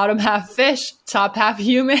 bottom half fish, top half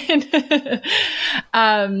human.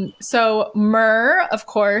 So mer, of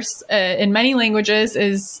course, in many languages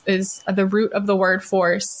is the root of the word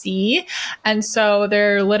for sea. And so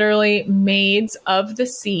they're literally maids of the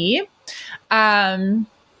sea.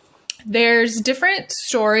 There's different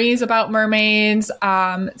stories about mermaids.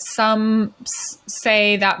 Some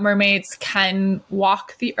say that mermaids can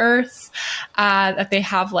walk the earth, that they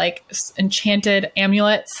have like enchanted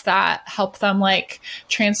amulets that help them like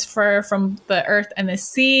transfer from the earth and the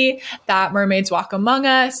sea, that mermaids walk among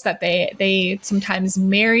us, that they sometimes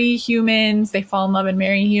marry humans, they fall in love and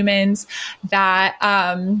marry humans, that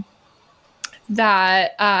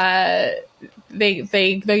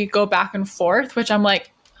they go back and forth, which I'm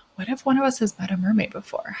like, what if one of us has met a mermaid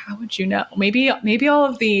before? How would you know? Maybe all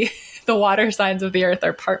of the water signs of the earth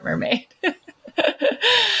are part mermaid.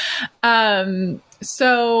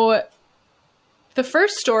 So the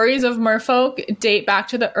first stories of merfolk date back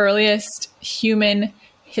to the earliest human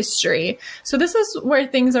history. So this is where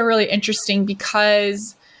things are really interesting,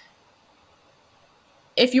 because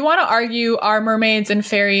if you want to argue, are mermaids and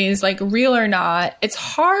fairies like real or not, it's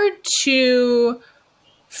hard to,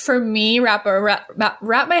 for me, wrap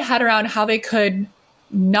my head around how they could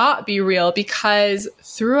not be real, because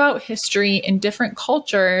throughout history in different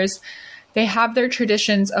cultures, they have their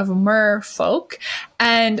traditions of merfolk.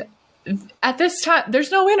 And at this time, there's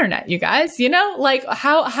no internet, you guys, like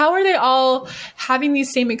how are they all having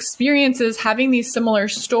these same experiences, having these similar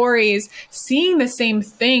stories, seeing the same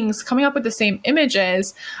things, coming up with the same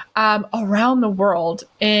images around the world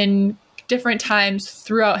in different times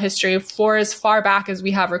throughout history, for as far back as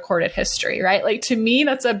we have recorded history, right? Like, to me,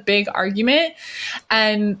 that's a big argument.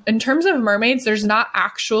 And in terms of mermaids, there's not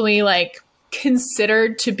actually like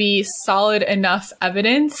considered to be solid enough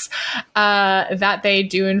evidence that they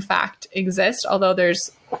do in fact exist, although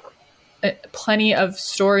there's plenty of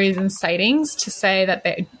stories and sightings to say that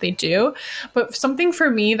they do. But something for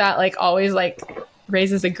me that like always like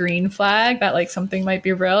raises a green flag that like something might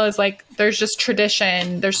be real is like there's just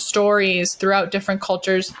tradition, there's stories throughout different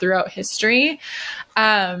cultures throughout history.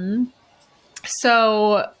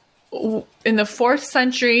 So in the 4th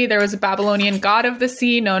century, there was a Babylonian god of the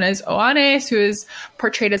sea known as Oannes, who is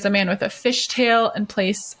portrayed as a man with a fishtail in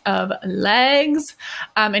place of legs.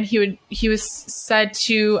 And he was said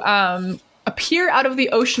to appear out of the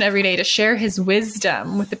ocean every day to share his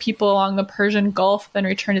wisdom with the people along the Persian Gulf, then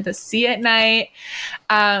return to the sea at night.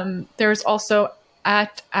 There was also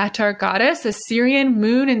Atar goddess, a Syrian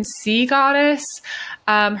moon and sea goddess.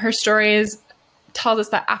 Her story tells us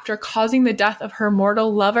that after causing the death of her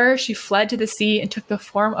mortal lover, she fled to the sea and took the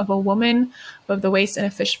form of a woman above the waist and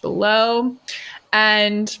a fish below.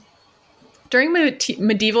 And during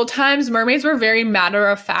medieval times, mermaids were very matter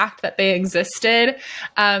of fact that they existed.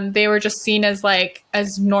 They were just seen as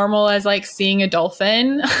normal as like seeing a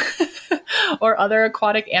dolphin or other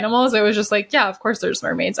aquatic animals. It was just like, yeah, of course there's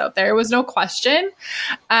mermaids out there. It was no question.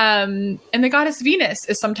 And the goddess Venus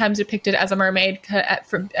is sometimes depicted as a mermaid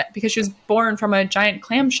because she was born from a giant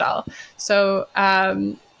clamshell. So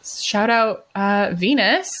shout out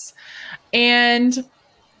Venus. And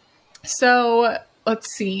so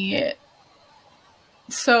let's see.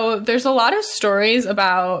 So there's a lot of stories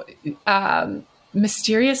about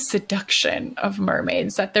mysterious seduction of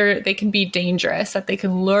mermaids, that they can be dangerous, that they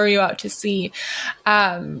can lure you out to sea.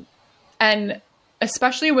 And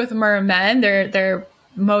especially with mermen, they're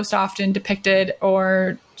most often depicted,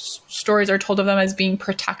 or stories are told of them as being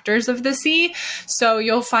protectors of the sea. So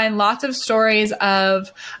you'll find lots of stories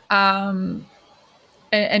of and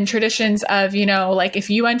traditions of, like if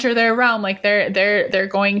you enter their realm, like they're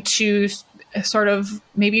going to sort of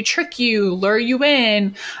maybe trick you, lure you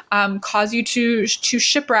in, cause you to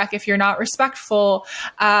shipwreck if you're not respectful.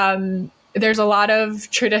 There's a lot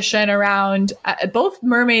of tradition around both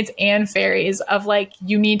mermaids and fairies of like,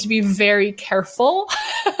 you need to be very careful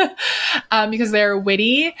because they're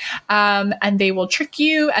witty, and they will trick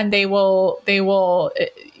you, and they will,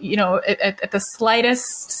 at the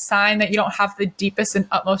slightest sign that you don't have the deepest and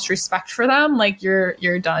utmost respect for them, like you're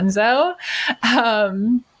donezo.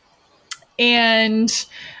 And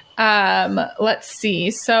let's see.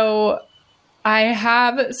 So I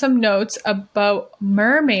have some notes about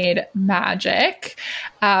mermaid magic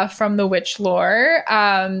from the witch lore.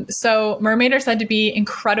 So mermaid are said to be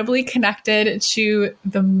incredibly connected to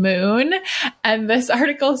the moon. And this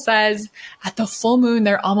article says at the full moon,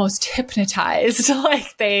 they're almost hypnotized.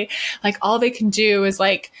 Like all they can do is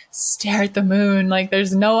like stare at the moon. Like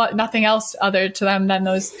there's nothing else other to them than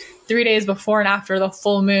those 3 days before and after the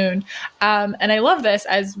full moon. And I love this,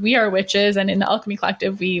 as we are witches, and in the Alchemy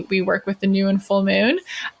Collective, we work with the new and full moon.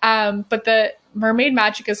 But the mermaid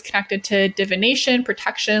magic is connected to divination,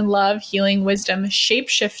 protection, love, healing, wisdom,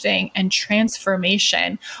 shape-shifting, and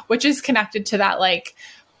transformation, which is connected to that like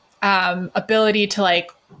ability to like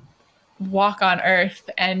walk on earth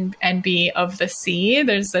and be of the sea.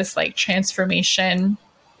 There's this like transformation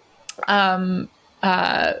vibe.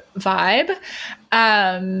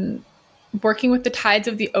 Working with the tides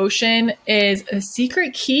of the ocean is a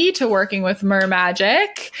secret key to working with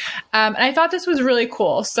mermagic. And I thought this was really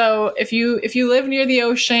cool. So if you live near the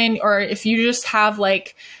ocean, or if you just have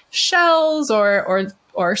like shells or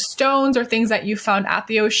stones or things that you found at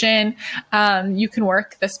the ocean, you can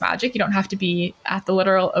work this magic. You don't have to be at the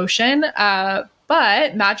literal ocean.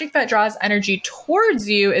 But magic that draws energy towards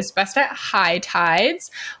you is best at high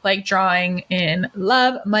tides, like drawing in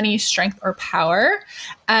love, money, strength, or power.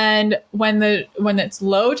 And when it's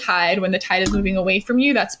low tide, when the tide is moving away from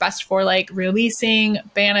you, that's best for like releasing,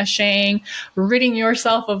 banishing, ridding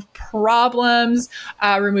yourself of problems,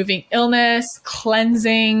 removing illness,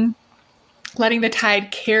 cleansing, letting the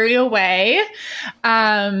tide carry away.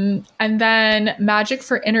 And then magic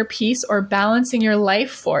for inner peace or balancing your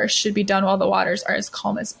life force should be done while the waters are as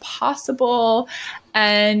calm as possible.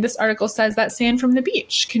 And this article says that sand from the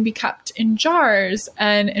beach can be kept in jars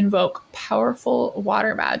and invoke powerful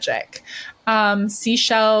water magic.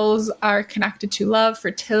 Seashells are connected to love,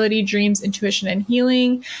 fertility, dreams, intuition, and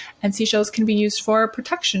healing. And seashells can be used for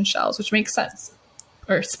protection shells, which makes sense,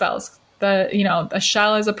 or spells. The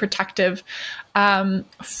shell is a protective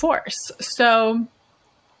force. So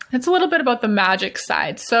that's a little bit about the magic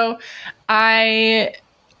side. So I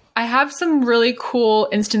have some really cool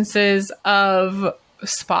instances of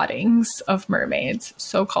spottings of mermaids,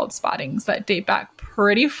 so-called spottings, that date back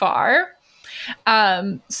pretty far.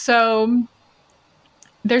 So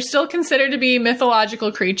they're still considered to be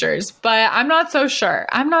mythological creatures, but I'm not so sure.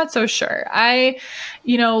 I,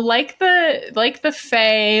 like the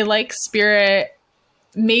fae, like spirit,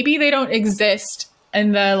 maybe they don't exist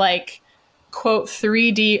in the like quote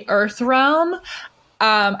 3D earth realm.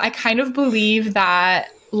 I kind of believe that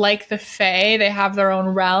like the fae, they have their own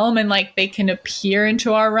realm and like they can appear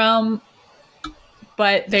into our realm,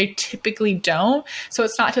 but they typically don't. So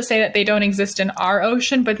it's not to say that they don't exist in our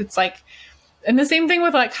ocean, but it's like, and the same thing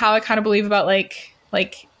with like how I kind of believe about like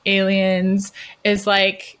aliens is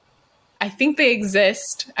like, I think they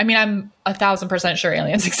exist. I mean, I'm 1,000% sure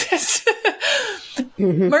aliens exist.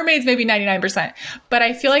 Mm-hmm. Mermaids, maybe 99%, but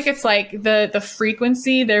I feel like it's like the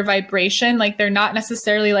frequency, their vibration, like they're not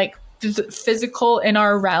necessarily like physical in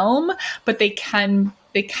our realm, but they can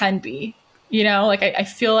be, like I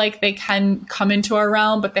feel like they can come into our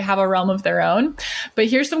realm, but they have a realm of their own. But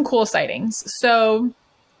here's some cool sightings. So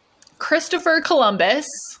Christopher Columbus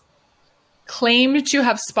claimed to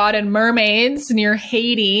have spotted mermaids near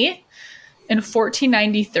Haiti in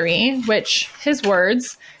 1493, which, his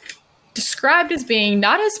words, described as being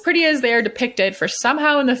not as pretty as they are depicted, for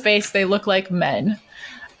somehow in the face they look like men.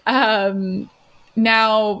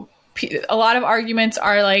 Now, a lot of arguments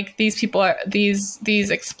are like these people are these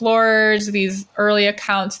explorers, these early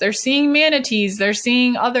accounts, they're seeing manatees, they're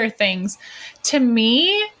seeing other things. To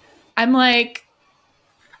me, I'm like,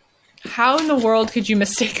 how in the world could you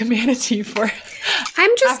mistake a manatee for?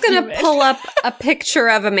 I'm just going to pull up a picture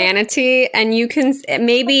of a manatee and you can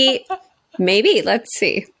maybe, let's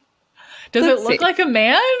see. Does it look like a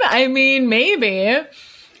man? I mean, maybe.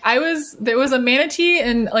 There was a manatee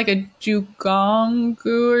in like a dugong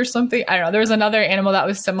or something. I don't know. There was another animal that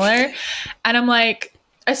was similar. And I'm like,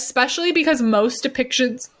 especially because most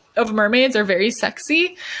depictions of mermaids are very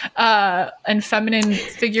sexy and feminine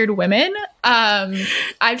figured women. I'm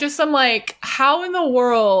like, how in the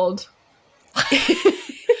world?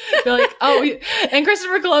 They're like, oh, and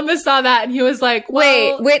Christopher Columbus saw that and he was like,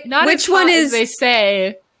 well, wait, not which one is, they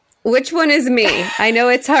say. Which one is me? I know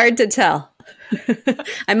it's hard to tell.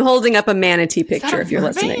 I'm holding up a manatee picture if you're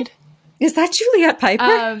listening. Is that Juliet Piper?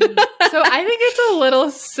 So I think it's a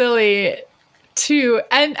little silly too.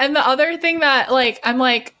 And the other thing that like, I'm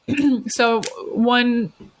like, so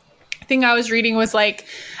one thing I was reading was like,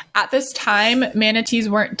 at this time, manatees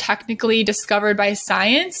weren't technically discovered by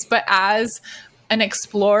science, but as an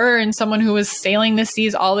explorer and someone who was sailing the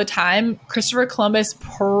seas all the time, Christopher Columbus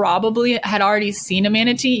probably had already seen a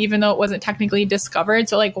manatee, even though it wasn't technically discovered.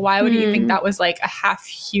 So like, why would he think that was like a half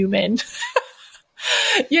human?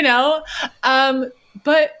 You know?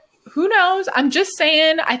 But who knows? I'm just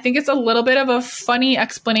saying, I think it's a little bit of a funny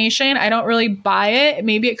explanation. I don't really buy it.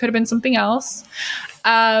 Maybe it could have been something else.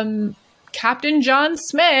 Captain John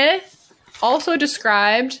Smith also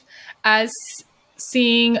described as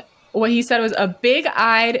seeing what he said was a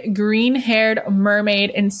big-eyed, green-haired mermaid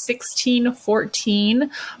in 1614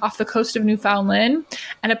 off the coast of Newfoundland.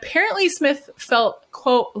 And apparently Smith felt,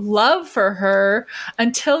 quote, love for her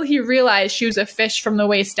until he realized she was a fish from the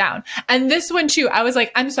waist down. And this one, too, I was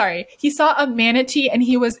like, I'm sorry. He saw a manatee and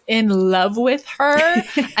he was in love with her.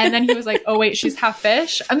 And then he was like, oh, wait, she's half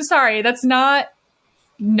fish? I'm sorry. That's not...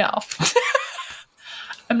 No.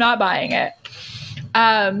 I'm not buying it.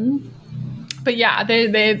 But yeah,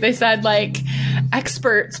 they said like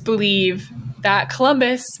experts believe that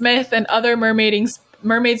Columbus, Smith, and other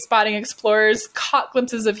mermaid spotting explorers caught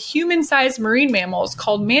glimpses of human-sized marine mammals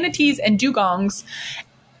called manatees and dugongs.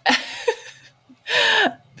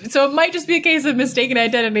 So it might just be a case of mistaken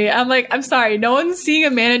identity. I'm like, I'm sorry, no one's seeing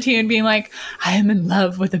a manatee and being like, I am in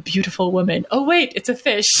love with a beautiful woman. Oh wait, it's a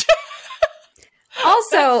fish.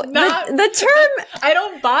 Also, the term... I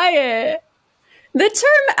don't buy it. The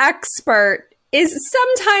term expert is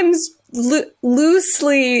sometimes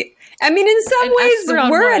loosely... I mean, in some ways,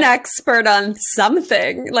 we're an expert on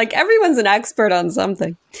something. Like, everyone's an expert on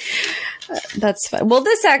something. That's fun. Well,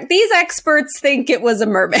 these experts think it was a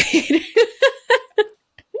mermaid.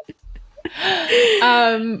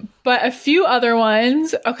 But a few other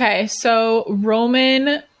ones. Okay, so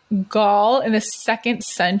Roman Gaul in the 2nd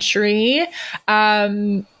century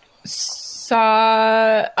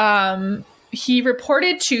he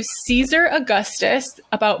reported to Caesar Augustus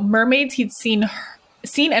about mermaids he'd seen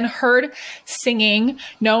and heard singing.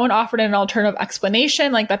 No one offered an alternative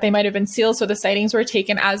explanation, like that they might have been seals, so the sightings were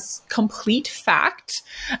taken as complete fact.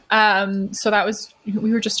 So that was,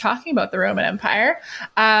 we were just talking about the Roman Empire.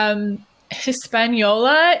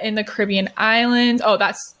 Hispaniola in the Caribbean islands. Oh,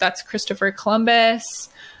 that's Christopher Columbus.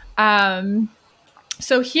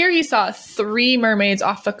 So here you saw 3 mermaids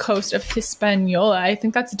off the coast of Hispaniola. I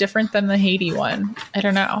think that's different than the Haiti one. I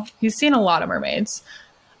don't know. He's seen a lot of mermaids.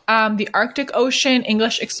 The Arctic Ocean,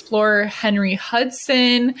 English explorer Henry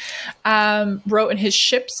Hudson wrote in his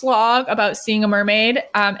ship's log about seeing a mermaid.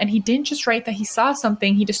 And he didn't just write that he saw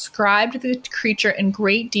something. He described the creature in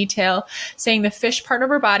great detail, saying the fish part of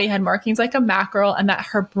her body had markings like a mackerel and that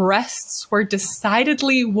her breasts were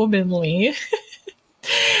decidedly womanly.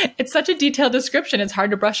 It's such a detailed description, it's hard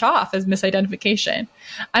to brush off as misidentification.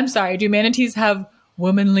 I'm sorry, do manatees have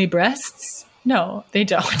womanly breasts? No, they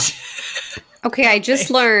don't. Okay, I just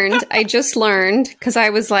learned, because I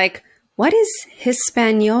was like, what is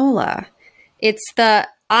Hispaniola? It's the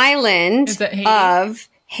island of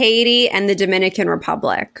Haiti and the Dominican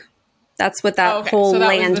Republic. That's what that whole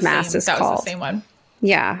landmass is called. That was the same one.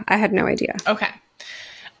 Yeah, I had no idea. Okay.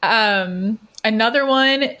 Another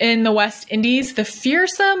one in the West Indies, the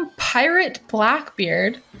fearsome pirate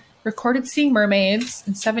Blackbeard recorded seeing mermaids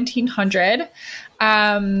in 1700.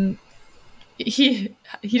 He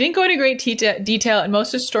didn't go into great detail, and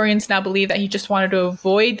most historians now believe that he just wanted to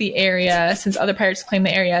avoid the area since other pirates claim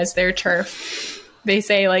the area as their turf. They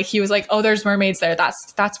say like he was like, oh, there's mermaids there.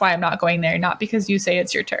 That's why I'm not going there, not because you say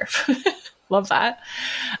it's your turf. Love that.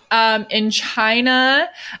 In China,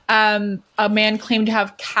 a man claimed to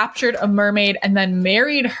have captured a mermaid and then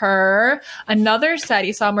married her. Another said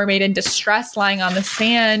he saw a mermaid in distress lying on the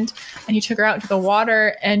sand, and he took her out into the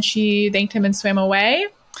water, and she thanked him and swam away.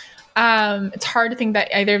 It's hard to think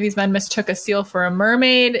that either of these men mistook a seal for a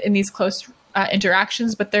mermaid in these close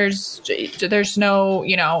interactions, but there's no,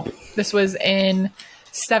 this was in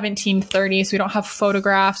 1730, so we don't have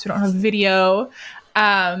photographs, we don't have video.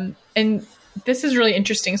 And this is really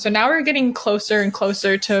interesting. So now we're getting closer and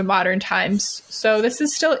closer to modern times. So this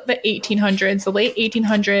is still the 1800s, the late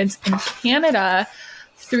 1800s in Canada.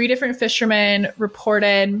 3 different fishermen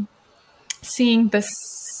reported seeing the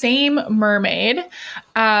same mermaid.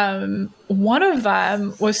 One of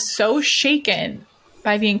them was so shaken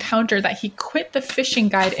by the encounter that he quit the fishing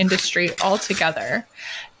guide industry altogether.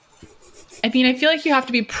 I mean, I feel like you have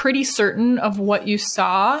to be pretty certain of what you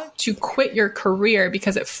saw to quit your career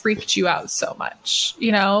because it freaked you out so much,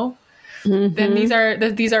 Mm-hmm.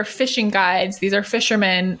 Then these are fishing guides. These are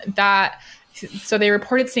fishermen so they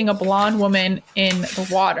reported seeing a blonde woman in the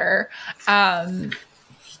water,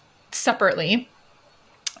 separately,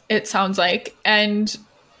 it sounds like. And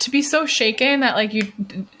to be so shaken that like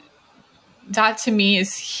that to me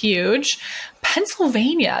is huge.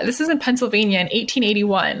 Pennsylvania. This is in Pennsylvania in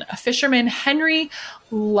 1881. A fisherman, Henry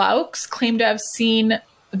Laux, claimed to have seen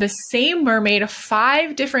the same mermaid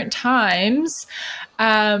 5 different times.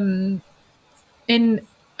 Here's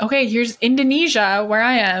Indonesia, where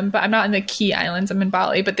I am, but I'm not in the Key Islands. I'm in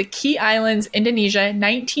Bali. But the Key Islands, Indonesia,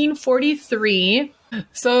 1943.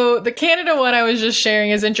 So the Canada one I was just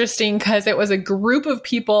sharing is interesting because it was a group of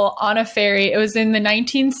people on a ferry. It was in the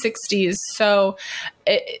 1960s. So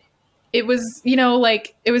it was,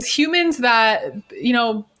 it was humans that,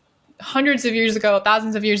 hundreds of years ago,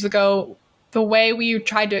 thousands of years ago, the way we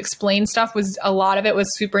tried to explain stuff was a lot of it was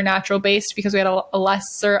supernatural based because we had a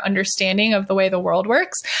lesser understanding of the way the world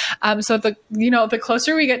works. So the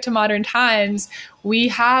closer we get to modern times, we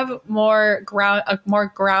have a more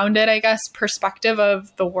grounded, I guess, perspective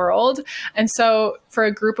of the world. And so for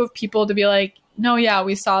a group of people to be like, no, yeah,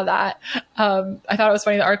 we saw that. I thought it was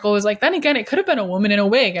funny. The article was like, then again, it could have been a woman in a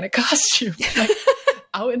wig and a costume,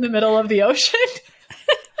 out in the middle of the ocean.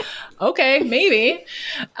 Okay, maybe.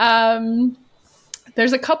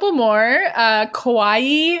 There's a couple more.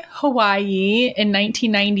 Kauai, Hawaii in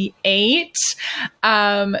 1998.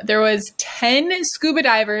 There was 10 scuba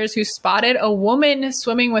divers who spotted a woman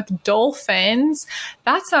swimming with dolphins.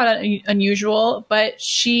 That's not unusual, but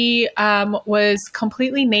she was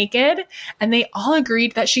completely naked, and they all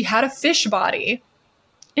agreed that she had a fish body.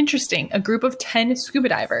 Interesting. A group of 10 scuba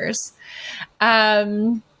divers.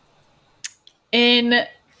 In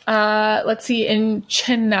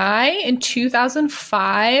Chennai in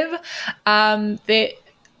 2005,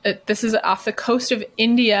 this is off the coast of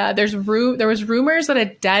India. There was rumors that a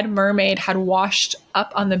dead mermaid had washed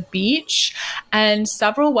up on the beach, and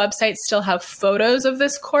several websites still have photos of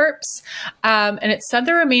this corpse. And it said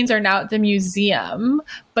the remains are now at the museum,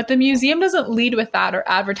 but the museum doesn't lead with that or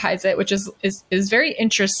advertise it, which is very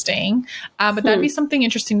interesting. But that'd be something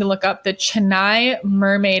interesting to look up. The Chennai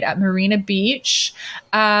mermaid at Marina Beach.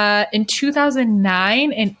 In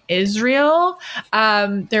 2009 in Israel,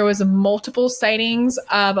 there was multiple sightings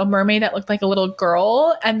of a mermaid that looked like a little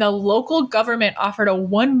girl, and the local government offered a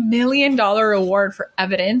 $1 million reward for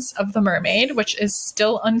evidence of the mermaid, which is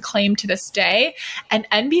still unclaimed to this day. And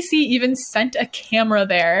NBC even sent a camera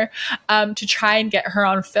there to try and get her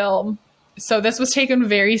on film. So this was taken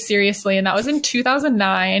very seriously, and that was in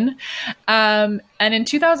 2009. And in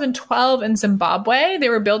 2012 in Zimbabwe, they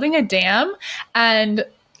were building a dam, and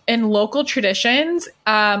in local traditions,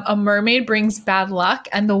 a mermaid brings bad luck,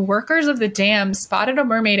 and the workers of the dam spotted a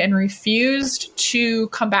mermaid and refused to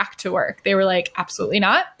come back to work. They were like, absolutely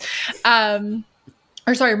not.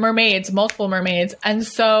 Mermaids, multiple mermaids. And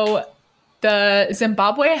so the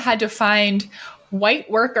Zimbabwe had to find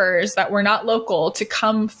white workers that were not local to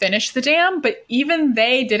come finish the dam, but even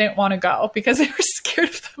they didn't want to go because they were scared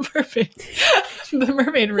of the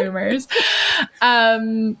mermaid rumors.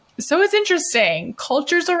 So it's interesting.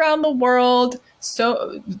 Cultures around the world,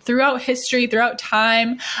 so throughout history, throughout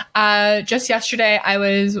time. Just yesterday, I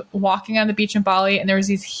was walking on the beach in Bali, and there was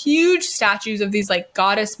these huge statues of these like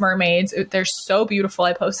goddess mermaids. They're so beautiful.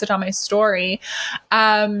 I posted on my story.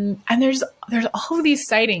 And there's all of these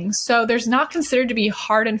sightings. So there's not considered to be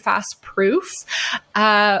hard and fast proof.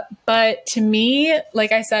 But to me,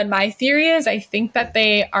 like I said, my theory is I think that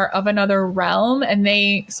they are of another realm, and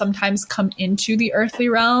they sometimes come into the earthly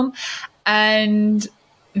realm, and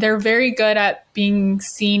they're very good at being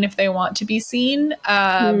seen if they want to be seen.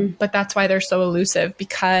 But that's why they're so elusive,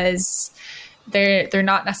 because they're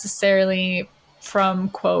not necessarily from,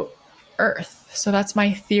 quote, Earth. So that's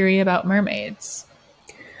my theory about mermaids.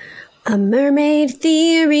 A mermaid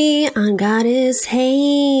theory on Goddess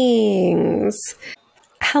Hangs.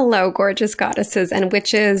 Hello, gorgeous goddesses and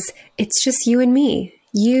witches. It's just you and me.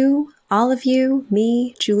 You, all of you,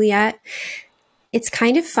 me, Juliet. It's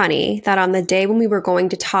kind of funny that on the day when we were going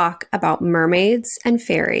to talk about mermaids and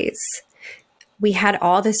fairies, we had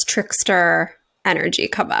all this trickster energy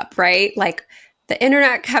come up, right? Like the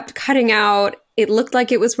internet kept cutting out. It looked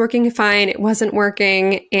like it was working fine. It wasn't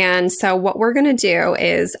working. And so what we're going to do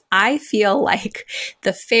is I feel like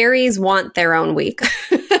the fairies want their own week.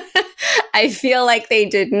 I feel like they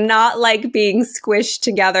did not like being squished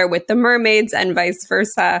together with the mermaids and vice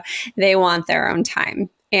versa. They want their own time.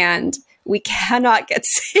 And we cannot get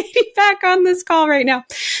Sadie back on this call right now.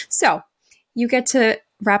 So you get to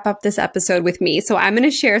wrap up this episode with me. So I'm going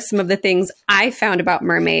to share some of the things I found about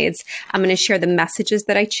mermaids. I'm going to share the messages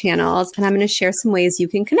that I channeled, and I'm going to share some ways you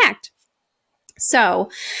can connect.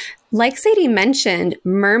 So like Sadie mentioned,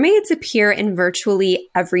 mermaids appear in virtually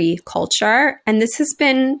every culture, and this has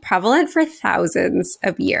been prevalent for thousands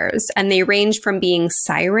of years. And they range from being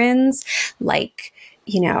sirens, like,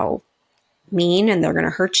 mean and they're going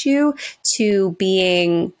to hurt you, to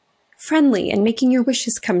being friendly and making your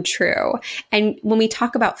wishes come true. And when we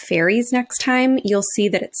talk about fairies next time, you'll see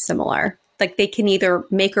that it's similar. Like they can either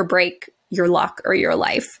make or break your luck or your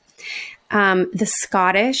life. The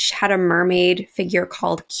Scottish had a mermaid figure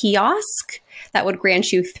called Kiosk that would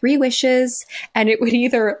grant you 3 wishes, and it would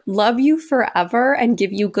either love you forever and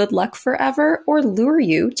give you good luck forever or lure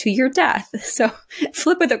you to your death. So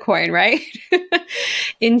flip of the coin, right?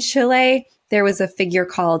 In Chile, there was a figure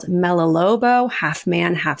called Melalobo, half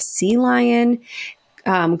man, half sea lion.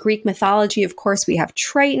 Greek mythology, of course, we have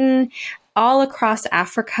Triton. All across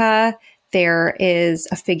Africa, there is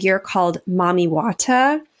a figure called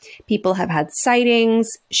Mamiwata. People have had sightings.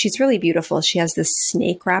 She's really beautiful. She has this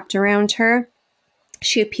snake wrapped around her.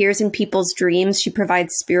 She appears in people's dreams. She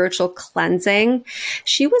provides spiritual cleansing.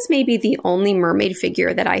 She was maybe the only mermaid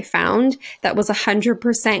figure that I found that was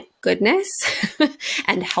 100% goodness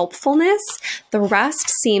and helpfulness. The rest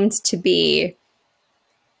seemed to be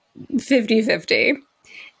 50-50.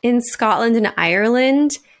 In Scotland and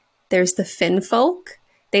Ireland, there's the Finn folk.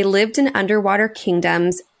 They lived in underwater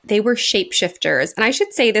kingdoms. They were shapeshifters. And I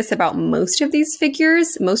should say this about most of these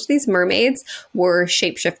figures. Most of these mermaids were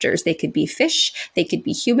shapeshifters. They could be fish. They could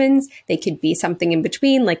be humans. They could be something in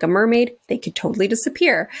between, like a mermaid. They could totally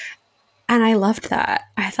disappear. And I loved that.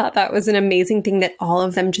 I thought that was an amazing thing that all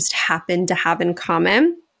of them just happened to have in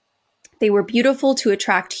common. They were beautiful to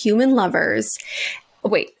attract human lovers. Oh,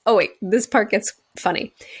 wait. This part gets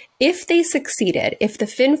funny. If they succeeded, if the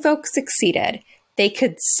Finn folk succeeded, they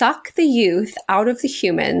could suck the youth out of the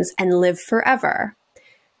humans and live forever.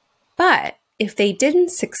 But if they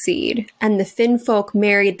didn't succeed and the Finn folk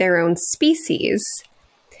married their own species,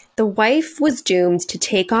 the wife was doomed to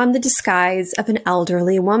take on the disguise of an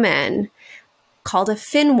elderly woman called a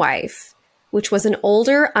Finn wife, which was an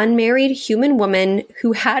older, unmarried human woman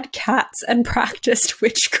who had cats and practiced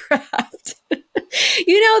witchcraft.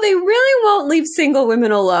 They really won't leave single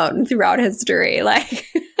women alone throughout history. Like,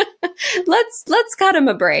 let's cut them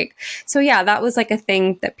a break. So yeah, that was like a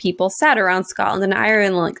thing that people said around Scotland and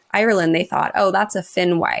Ireland. Like Ireland, they thought, oh, that's a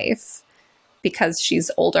Finn wife because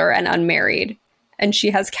she's older and unmarried and she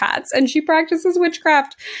has cats and she practices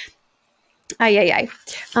witchcraft.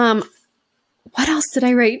 What else did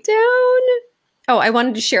I write down? Oh, I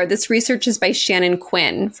wanted to share this research is by Shannon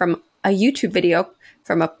Quinn from a YouTube video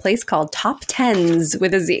from a place called Top Tens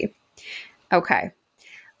with a Z. Okay,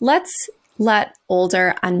 let's let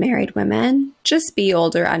older unmarried women just be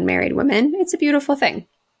older unmarried women. It's a beautiful thing.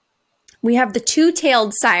 We have the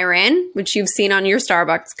two-tailed siren, which you've seen on your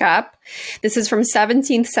Starbucks cup. This is from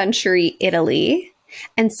 17th century Italy.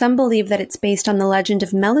 And some believe that it's based on the legend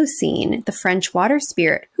of Melusine, the French water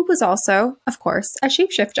spirit, who was also, of course, a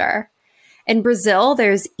shapeshifter. In Brazil,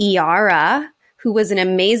 there's Iara, who was an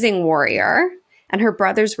amazing warrior, and her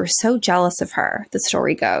brothers were so jealous of her, the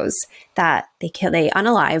story goes, that they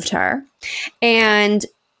unalived her. And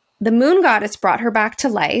the moon goddess brought her back to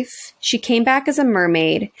life. She came back as a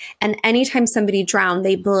mermaid, and anytime somebody drowned,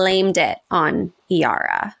 they blamed it on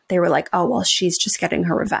Iara. They were like, oh, well, she's just getting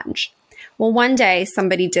her revenge. Well, one day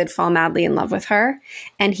somebody did fall madly in love with her,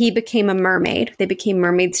 and he became a mermaid. They became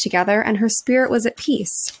mermaids together, and her spirit was at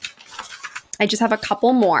peace. I just have a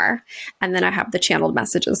couple more, and then I have the channeled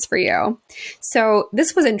messages for you. So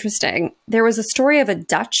this was interesting. There was a story of a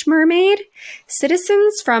Dutch mermaid.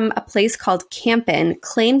 Citizens from a place called Kampen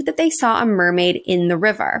claimed that they saw a mermaid in the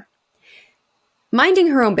river, minding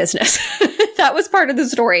her own business. That was part of the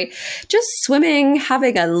story. Just swimming,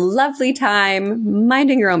 having a lovely time,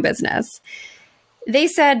 minding your own business. They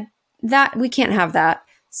said that we can't have that.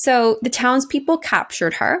 So the townspeople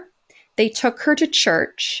captured her. They took her to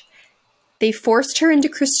church. They forced her into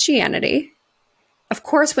Christianity. Of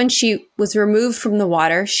course, when she was removed from the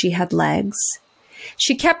water, she had legs.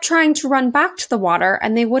 She kept trying to run back to the water,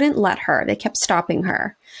 and they wouldn't let her. They kept stopping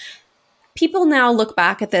her. People now look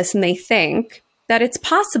back at this and they think that it's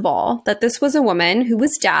possible that this was a woman who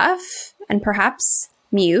was deaf and perhaps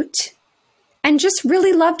mute and just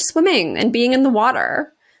really loved swimming and being in the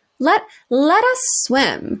water. Let us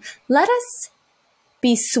swim. Let us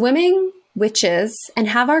be swimming witches and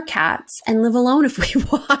have our cats and live alone if we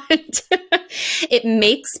want. It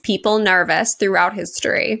makes people nervous throughout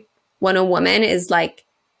history when a woman is like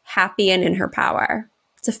happy and in her power.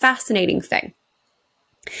 It's a fascinating thing.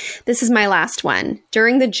 This is my last one.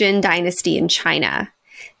 During the Jin dynasty in China,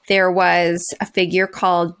 there was a figure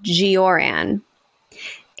called Jioran.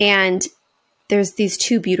 And there's these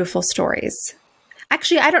two beautiful stories.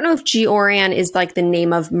 Actually, I don't know if Jioran is like the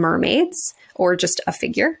name of mermaids or just a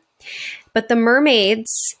figure. But the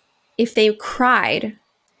mermaids, if they cried,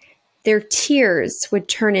 their tears would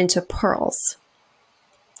turn into pearls,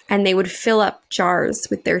 and they would fill up jars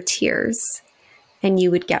with their tears, and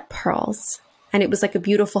you would get pearls. And it was like a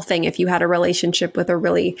beautiful thing if you had a relationship with a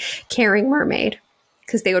really caring mermaid,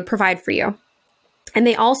 because they would provide for you. And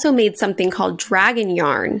they also made something called dragon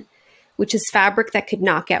yarn, which is fabric that could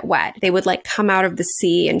not get wet. They would like come out of the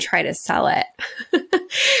sea and try to sell it.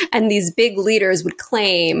 And these big leaders would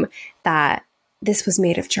claim that this was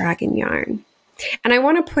made of dragon yarn. And I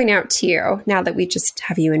want to point out to you, now that we just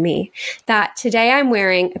have you and me, that today I'm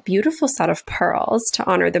wearing a beautiful set of pearls to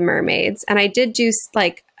honor the mermaids. And I did do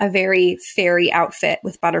like a very fairy outfit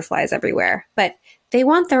with butterflies everywhere, but they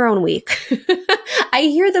want their own week. I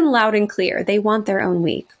hear them loud and clear. They want their own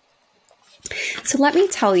week. So let me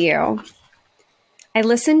tell you, I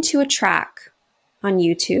listened to a track on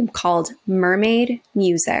YouTube called Mermaid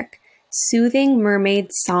Music, Soothing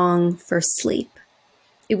Mermaid Song for Sleep.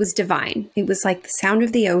 It was divine. It was like the sound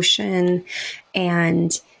of the ocean,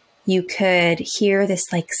 and you could hear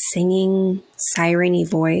this like singing siren-y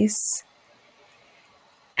voice.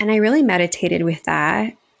 And I really meditated with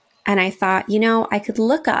that. And I thought, I could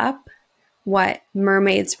look up what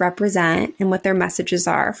mermaids represent and what their messages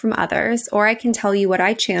are from others, or I can tell you what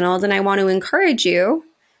I channeled. And I want to encourage you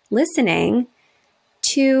listening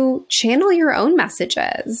to channel your own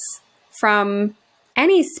messages from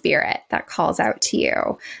any spirit that calls out to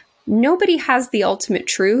you. Nobody has the ultimate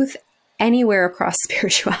truth anywhere across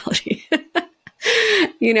spirituality.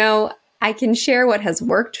 I can share what has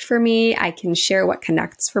worked for me. I can share what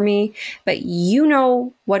connects for me, but you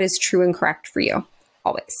know what is true and correct for you.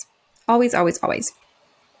 Always, always, always, always.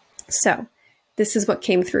 So this is what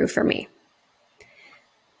came through for me.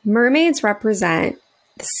 Mermaids represent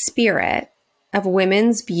the spirit of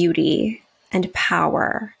women's beauty and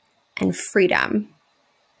power and freedom.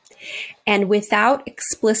 And without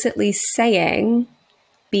explicitly saying,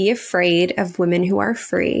 be afraid of women who are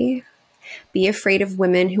free, be afraid of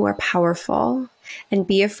women who are powerful, and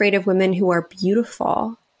be afraid of women who are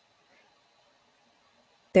beautiful,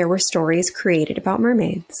 there were stories created about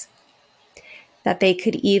mermaids. That they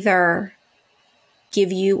could either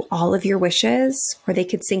give you all of your wishes, or they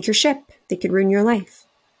could sink your ship. They could ruin your life.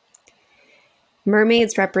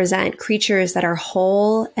 Mermaids represent creatures that are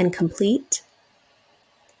whole and complete.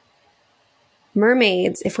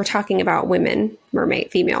 Mermaids, if we're talking about women,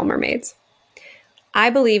 female mermaids, I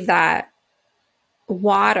believe that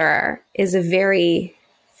water is a very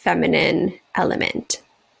feminine element,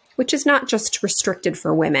 which is not just restricted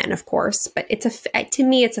for women, of course, but to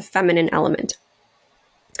me, it's a feminine element.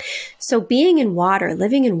 So being in water,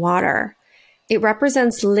 living in water, it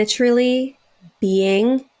represents literally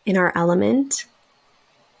being in our element.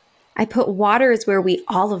 I put water is where we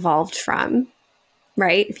all evolved from,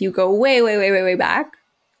 right? If you go way, way, way, way, way back,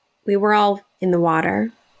 we were all in the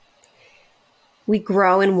water. We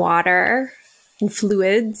grow in water and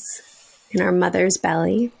fluids in our mother's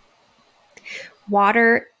belly.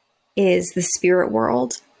 Water is the spirit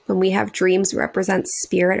world. When we have dreams, it represents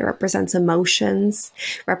spirit, it represents emotions,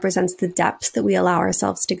 represents the depths that we allow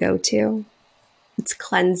ourselves to go to. It's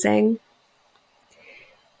cleansing.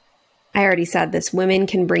 I already said this, women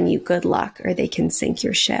can bring you good luck or they can sink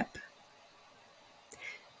your ship.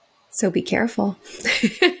 So be careful.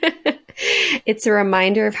 It's a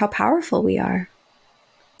reminder of how powerful we are.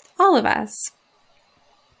 All of us.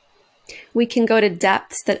 We can go to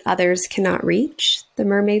depths that others cannot reach, the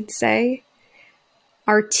mermaids say.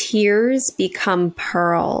 Our tears become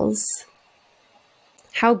pearls.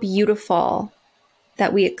 How beautiful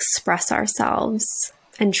that we express ourselves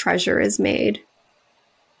and treasure is made.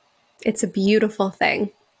 It's a beautiful thing.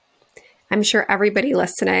 I'm sure everybody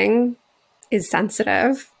listening is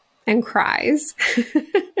sensitive and cries.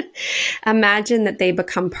 Imagine that they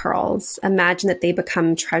become pearls. Imagine that they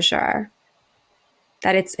become treasure.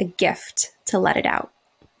 That it's a gift to let it out.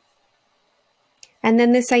 And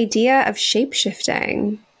then this idea of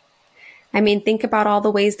shape-shifting. I mean, think about all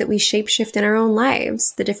the ways that we shape-shift in our own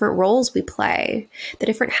lives, the different roles we play, the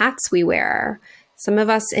different hats we wear. Some of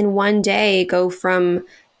us in one day go from,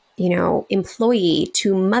 employee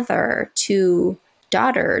to mother to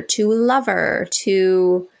daughter to lover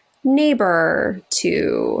to neighbor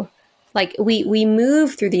to, we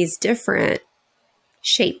move through these different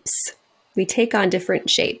shapes. We take on different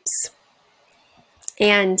shapes.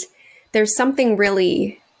 And there's something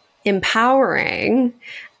really empowering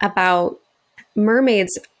about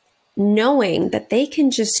mermaids knowing that they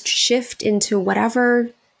can just shift into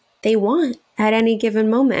whatever they want at any given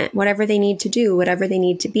moment, whatever they need to do, whatever they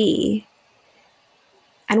need to be.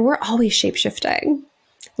 And we're always shape-shifting.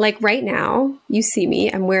 Like right now, you see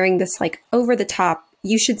me, I'm wearing this over the top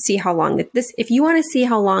you should see how long this, if you want to see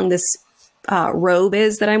how long this robe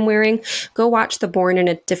is that I'm wearing, go watch the Born in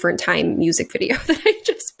a Different Time music video that I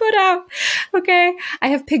just put out. Okay. I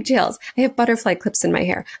have pigtails. I have butterfly clips in my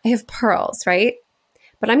hair. I have pearls, right?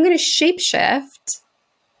 But I'm going to shapeshift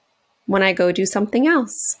when I go do something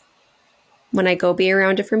else. When I go be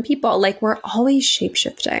around different people. Like, we're always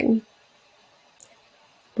shapeshifting.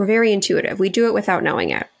 We're very intuitive. We do it without knowing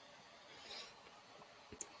it.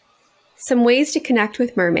 Some ways to connect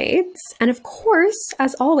with mermaids. And of course,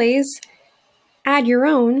 as always, add your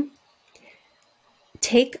own.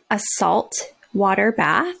 Take a salt water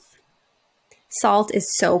bath. Salt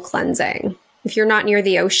is so cleansing. If you're not near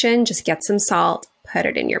the ocean, just get some salt, put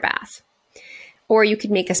it in your bath. Or you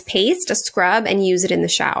could make a paste, a scrub, and use it in the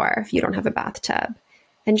shower if you don't have a bathtub.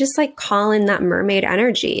 And just like call in that mermaid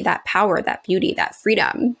energy, that power, that beauty, that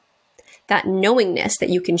freedom, that knowingness that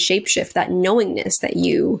you can shapeshift, that knowingness that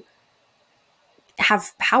you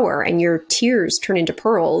have power and your tears turn into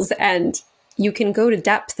pearls and you can go to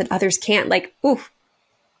depths that others can't. Like, ooh.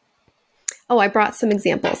 Oh, I brought some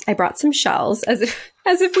examples. I brought some shells, as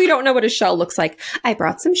if we don't know what a shell looks like. I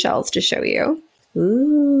brought some shells to show you.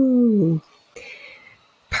 Ooh.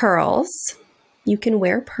 Pearls. You can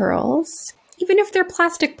wear pearls. Even if they're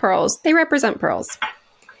plastic pearls, they represent pearls.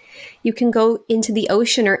 You can go into the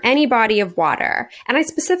ocean or any body of water. And I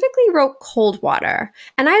specifically wrote cold water.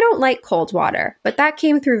 And I don't like cold water, but that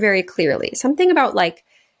came through very clearly. Something about like,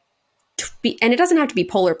 and it doesn't have to be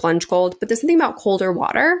polar plunge cold, but there's something about colder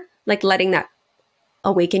water, like letting that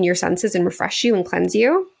awaken your senses and refresh you and cleanse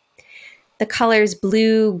you. The colors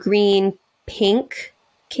blue, green, pink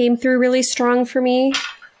came through really strong for me.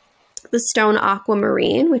 The stone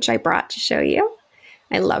aquamarine, which I brought to show you.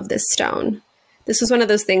 I love this stone. This was one of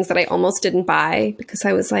those things that I almost didn't buy because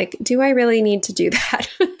I was like, do I really need to do that?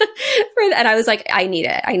 And I was like, I need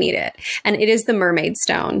it. I need it. And it is the mermaid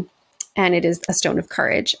stone. And it is a stone of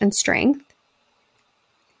courage and strength.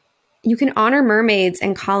 You can honor mermaids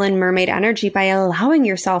and call in mermaid energy by allowing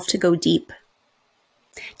yourself to go deep,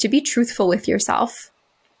 to be truthful with yourself,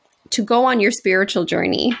 to go on your spiritual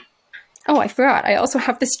journey. Oh, I forgot. I also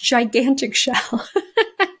have this gigantic shell.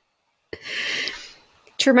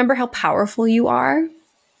 To remember how powerful you are,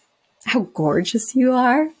 how gorgeous you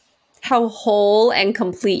are, how whole and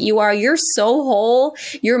complete you are. You're so whole.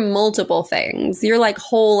 You're multiple things. You're like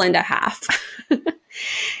whole and a half.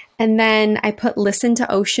 And then I put listen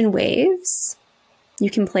to ocean waves.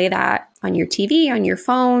 You can play that on your TV, on your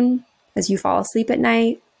phone, as you fall asleep at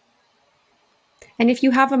night. And if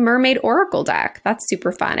you have a mermaid oracle deck, that's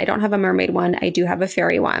super fun. I don't have a mermaid one. I do have a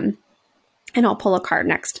fairy one. And I'll pull a card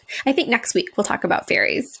next. I think next week we'll talk about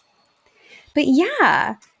fairies. But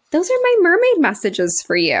yeah, those are my mermaid messages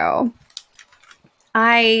for you.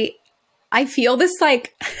 I feel this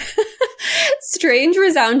like strange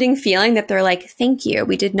resounding feeling that they're like, thank you.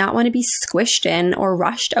 We did not want to be squished in or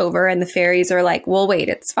rushed over. And the fairies are like, well, wait,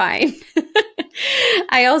 it's fine.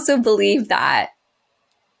 I also believe that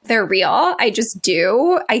they're real. I just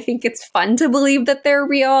do. I think it's fun to believe that they're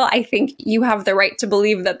real. I think you have the right to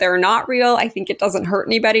believe that they're not real. I think it doesn't hurt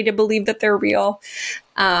anybody to believe that they're real.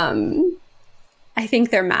 I think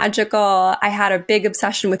they're magical. I had a big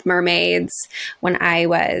obsession with mermaids when I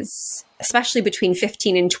was, especially between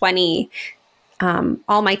 15 and 20.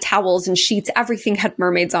 All my towels and sheets, everything had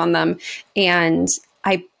mermaids on them. And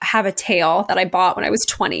I have a tail that I bought when I was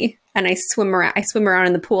 20. And I swim around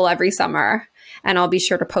in the pool every summer. And I'll be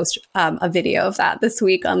sure to post a video of that this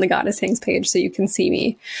week on the Goddess Hangs page so you can see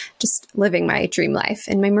me just living my dream life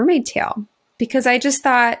in my mermaid tail. Because I just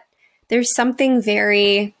thought there's something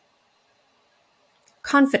very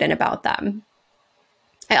confident about them.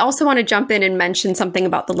 I also want to jump in and mention something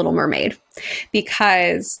about the Little Mermaid,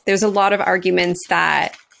 because there's a lot of arguments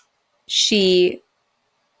that she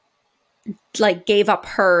like gave up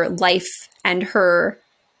her life and her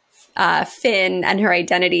fin and her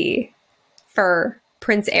identity for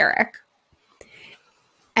Prince Eric.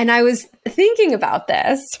 And I was thinking about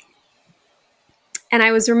this, and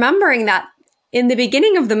I was remembering that in the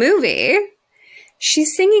beginning of the movie,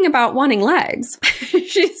 she's singing about wanting legs.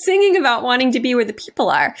 She's singing about wanting to be where the people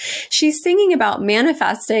are. She's singing about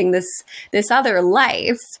manifesting this other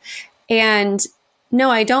life. And no,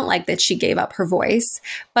 I don't like that she gave up her voice,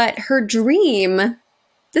 but her dream,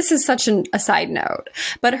 this is such a side note,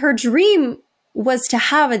 but her dream was to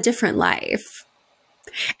have a different life.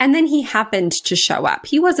 And then he happened to show up.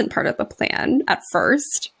 He wasn't part of the plan at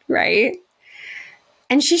first, right?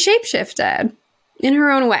 And she shapeshifted in her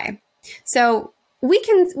own way. So we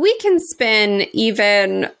can spin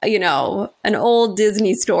even, an old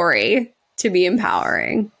Disney story to be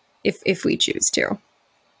empowering if we choose to.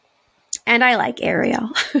 And I like Ariel.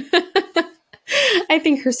 I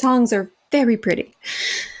think her songs are very pretty.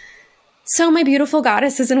 So my beautiful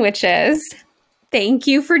goddesses and witches, thank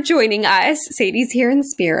you for joining us. Sadie's here in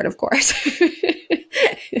spirit, of course.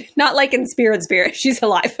 Not like in spirit. She's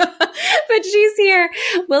alive. But she's here.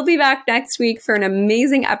 We'll be back next week for an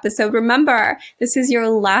amazing episode. Remember, this is your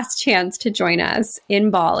last chance to join us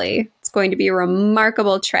in Bali. It's going to be a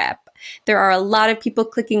remarkable trip. There are a lot of people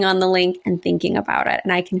clicking on the link and thinking about it,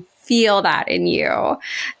 and I can feel that in you.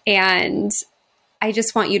 And I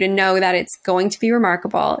just want you to know that it's going to be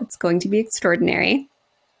remarkable. It's going to be extraordinary.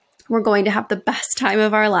 We're going to have the best time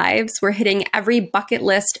of our lives. We're hitting every bucket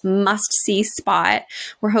list must-see spot.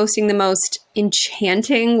 We're hosting the most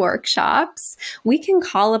enchanting workshops. We can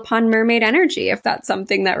call upon mermaid energy if that's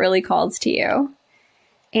something that really calls to you.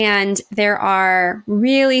 And there are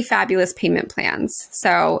really fabulous payment plans.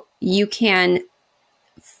 So you can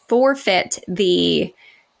forfeit the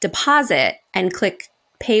deposit and click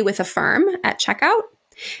Pay with Affirm at checkout.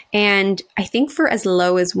 And I think for as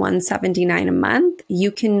low as $179 a month,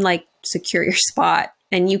 you can secure your spot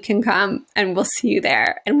and you can come and we'll see you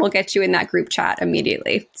there and we'll get you in that group chat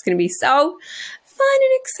immediately. It's going to be so fun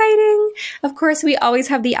and exciting. Of course, we always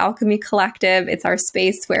have the Alchemy Collective. It's our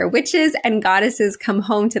space where witches and goddesses come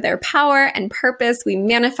home to their power and purpose. We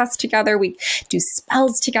manifest together. We do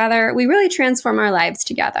spells together. We really transform our lives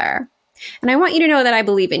together. And I want you to know that I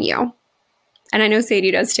believe in you. And I know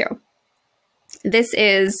Sadie does too. This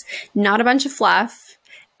is not a bunch of fluff,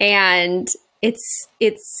 and it's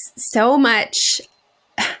so much.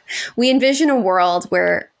 We envision a world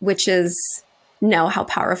where witches know how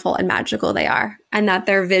powerful and magical they are, and that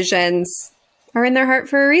their visions are in their heart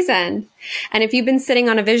for a reason. And if you've been sitting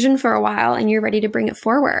on a vision for a while and you're ready to bring it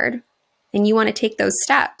forward, and you want to take those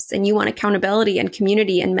steps, and you want accountability and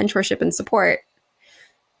community and mentorship and support,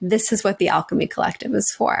 this is what the Alchemy Collective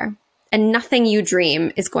is for. And nothing you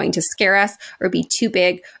dream is going to scare us or be too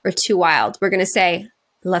big or too wild. We're going to say,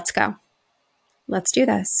 let's go. Let's do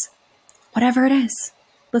this. Whatever it is.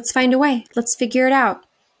 Let's find a way. Let's figure it out.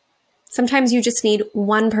 Sometimes you just need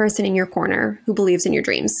one person in your corner who believes in your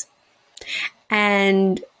dreams.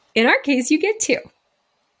 And in our case, you get two.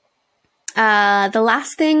 The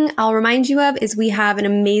last thing I'll remind you of is we have an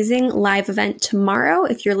amazing live event tomorrow.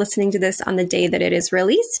 If you're listening to this on the day that it is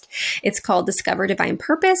released, it's called Discover Divine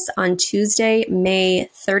Purpose on Tuesday, May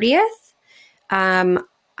 30th.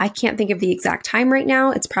 I can't think of the exact time right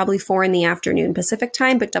now. It's probably 4 p.m. Pacific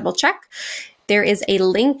time, but double check. There is a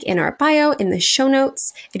link in our bio in the show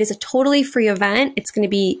notes. It is a totally free event. It's going to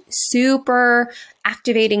be super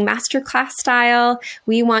activating masterclass style.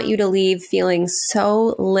 We want you to leave feeling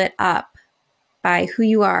so lit up by who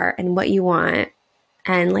you are and what you want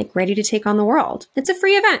and ready to take on the world. It's a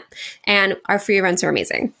free event and our free events are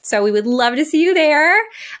amazing. So we would love to see you there.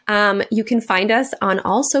 You can find us on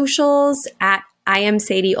all socials at I am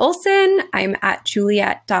Sadie Olson. I'm at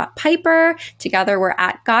Juliet.Piper. Together we're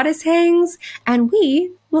at Goddess Hangs and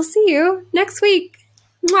we will see you next week.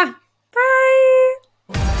 Mwah. Bye.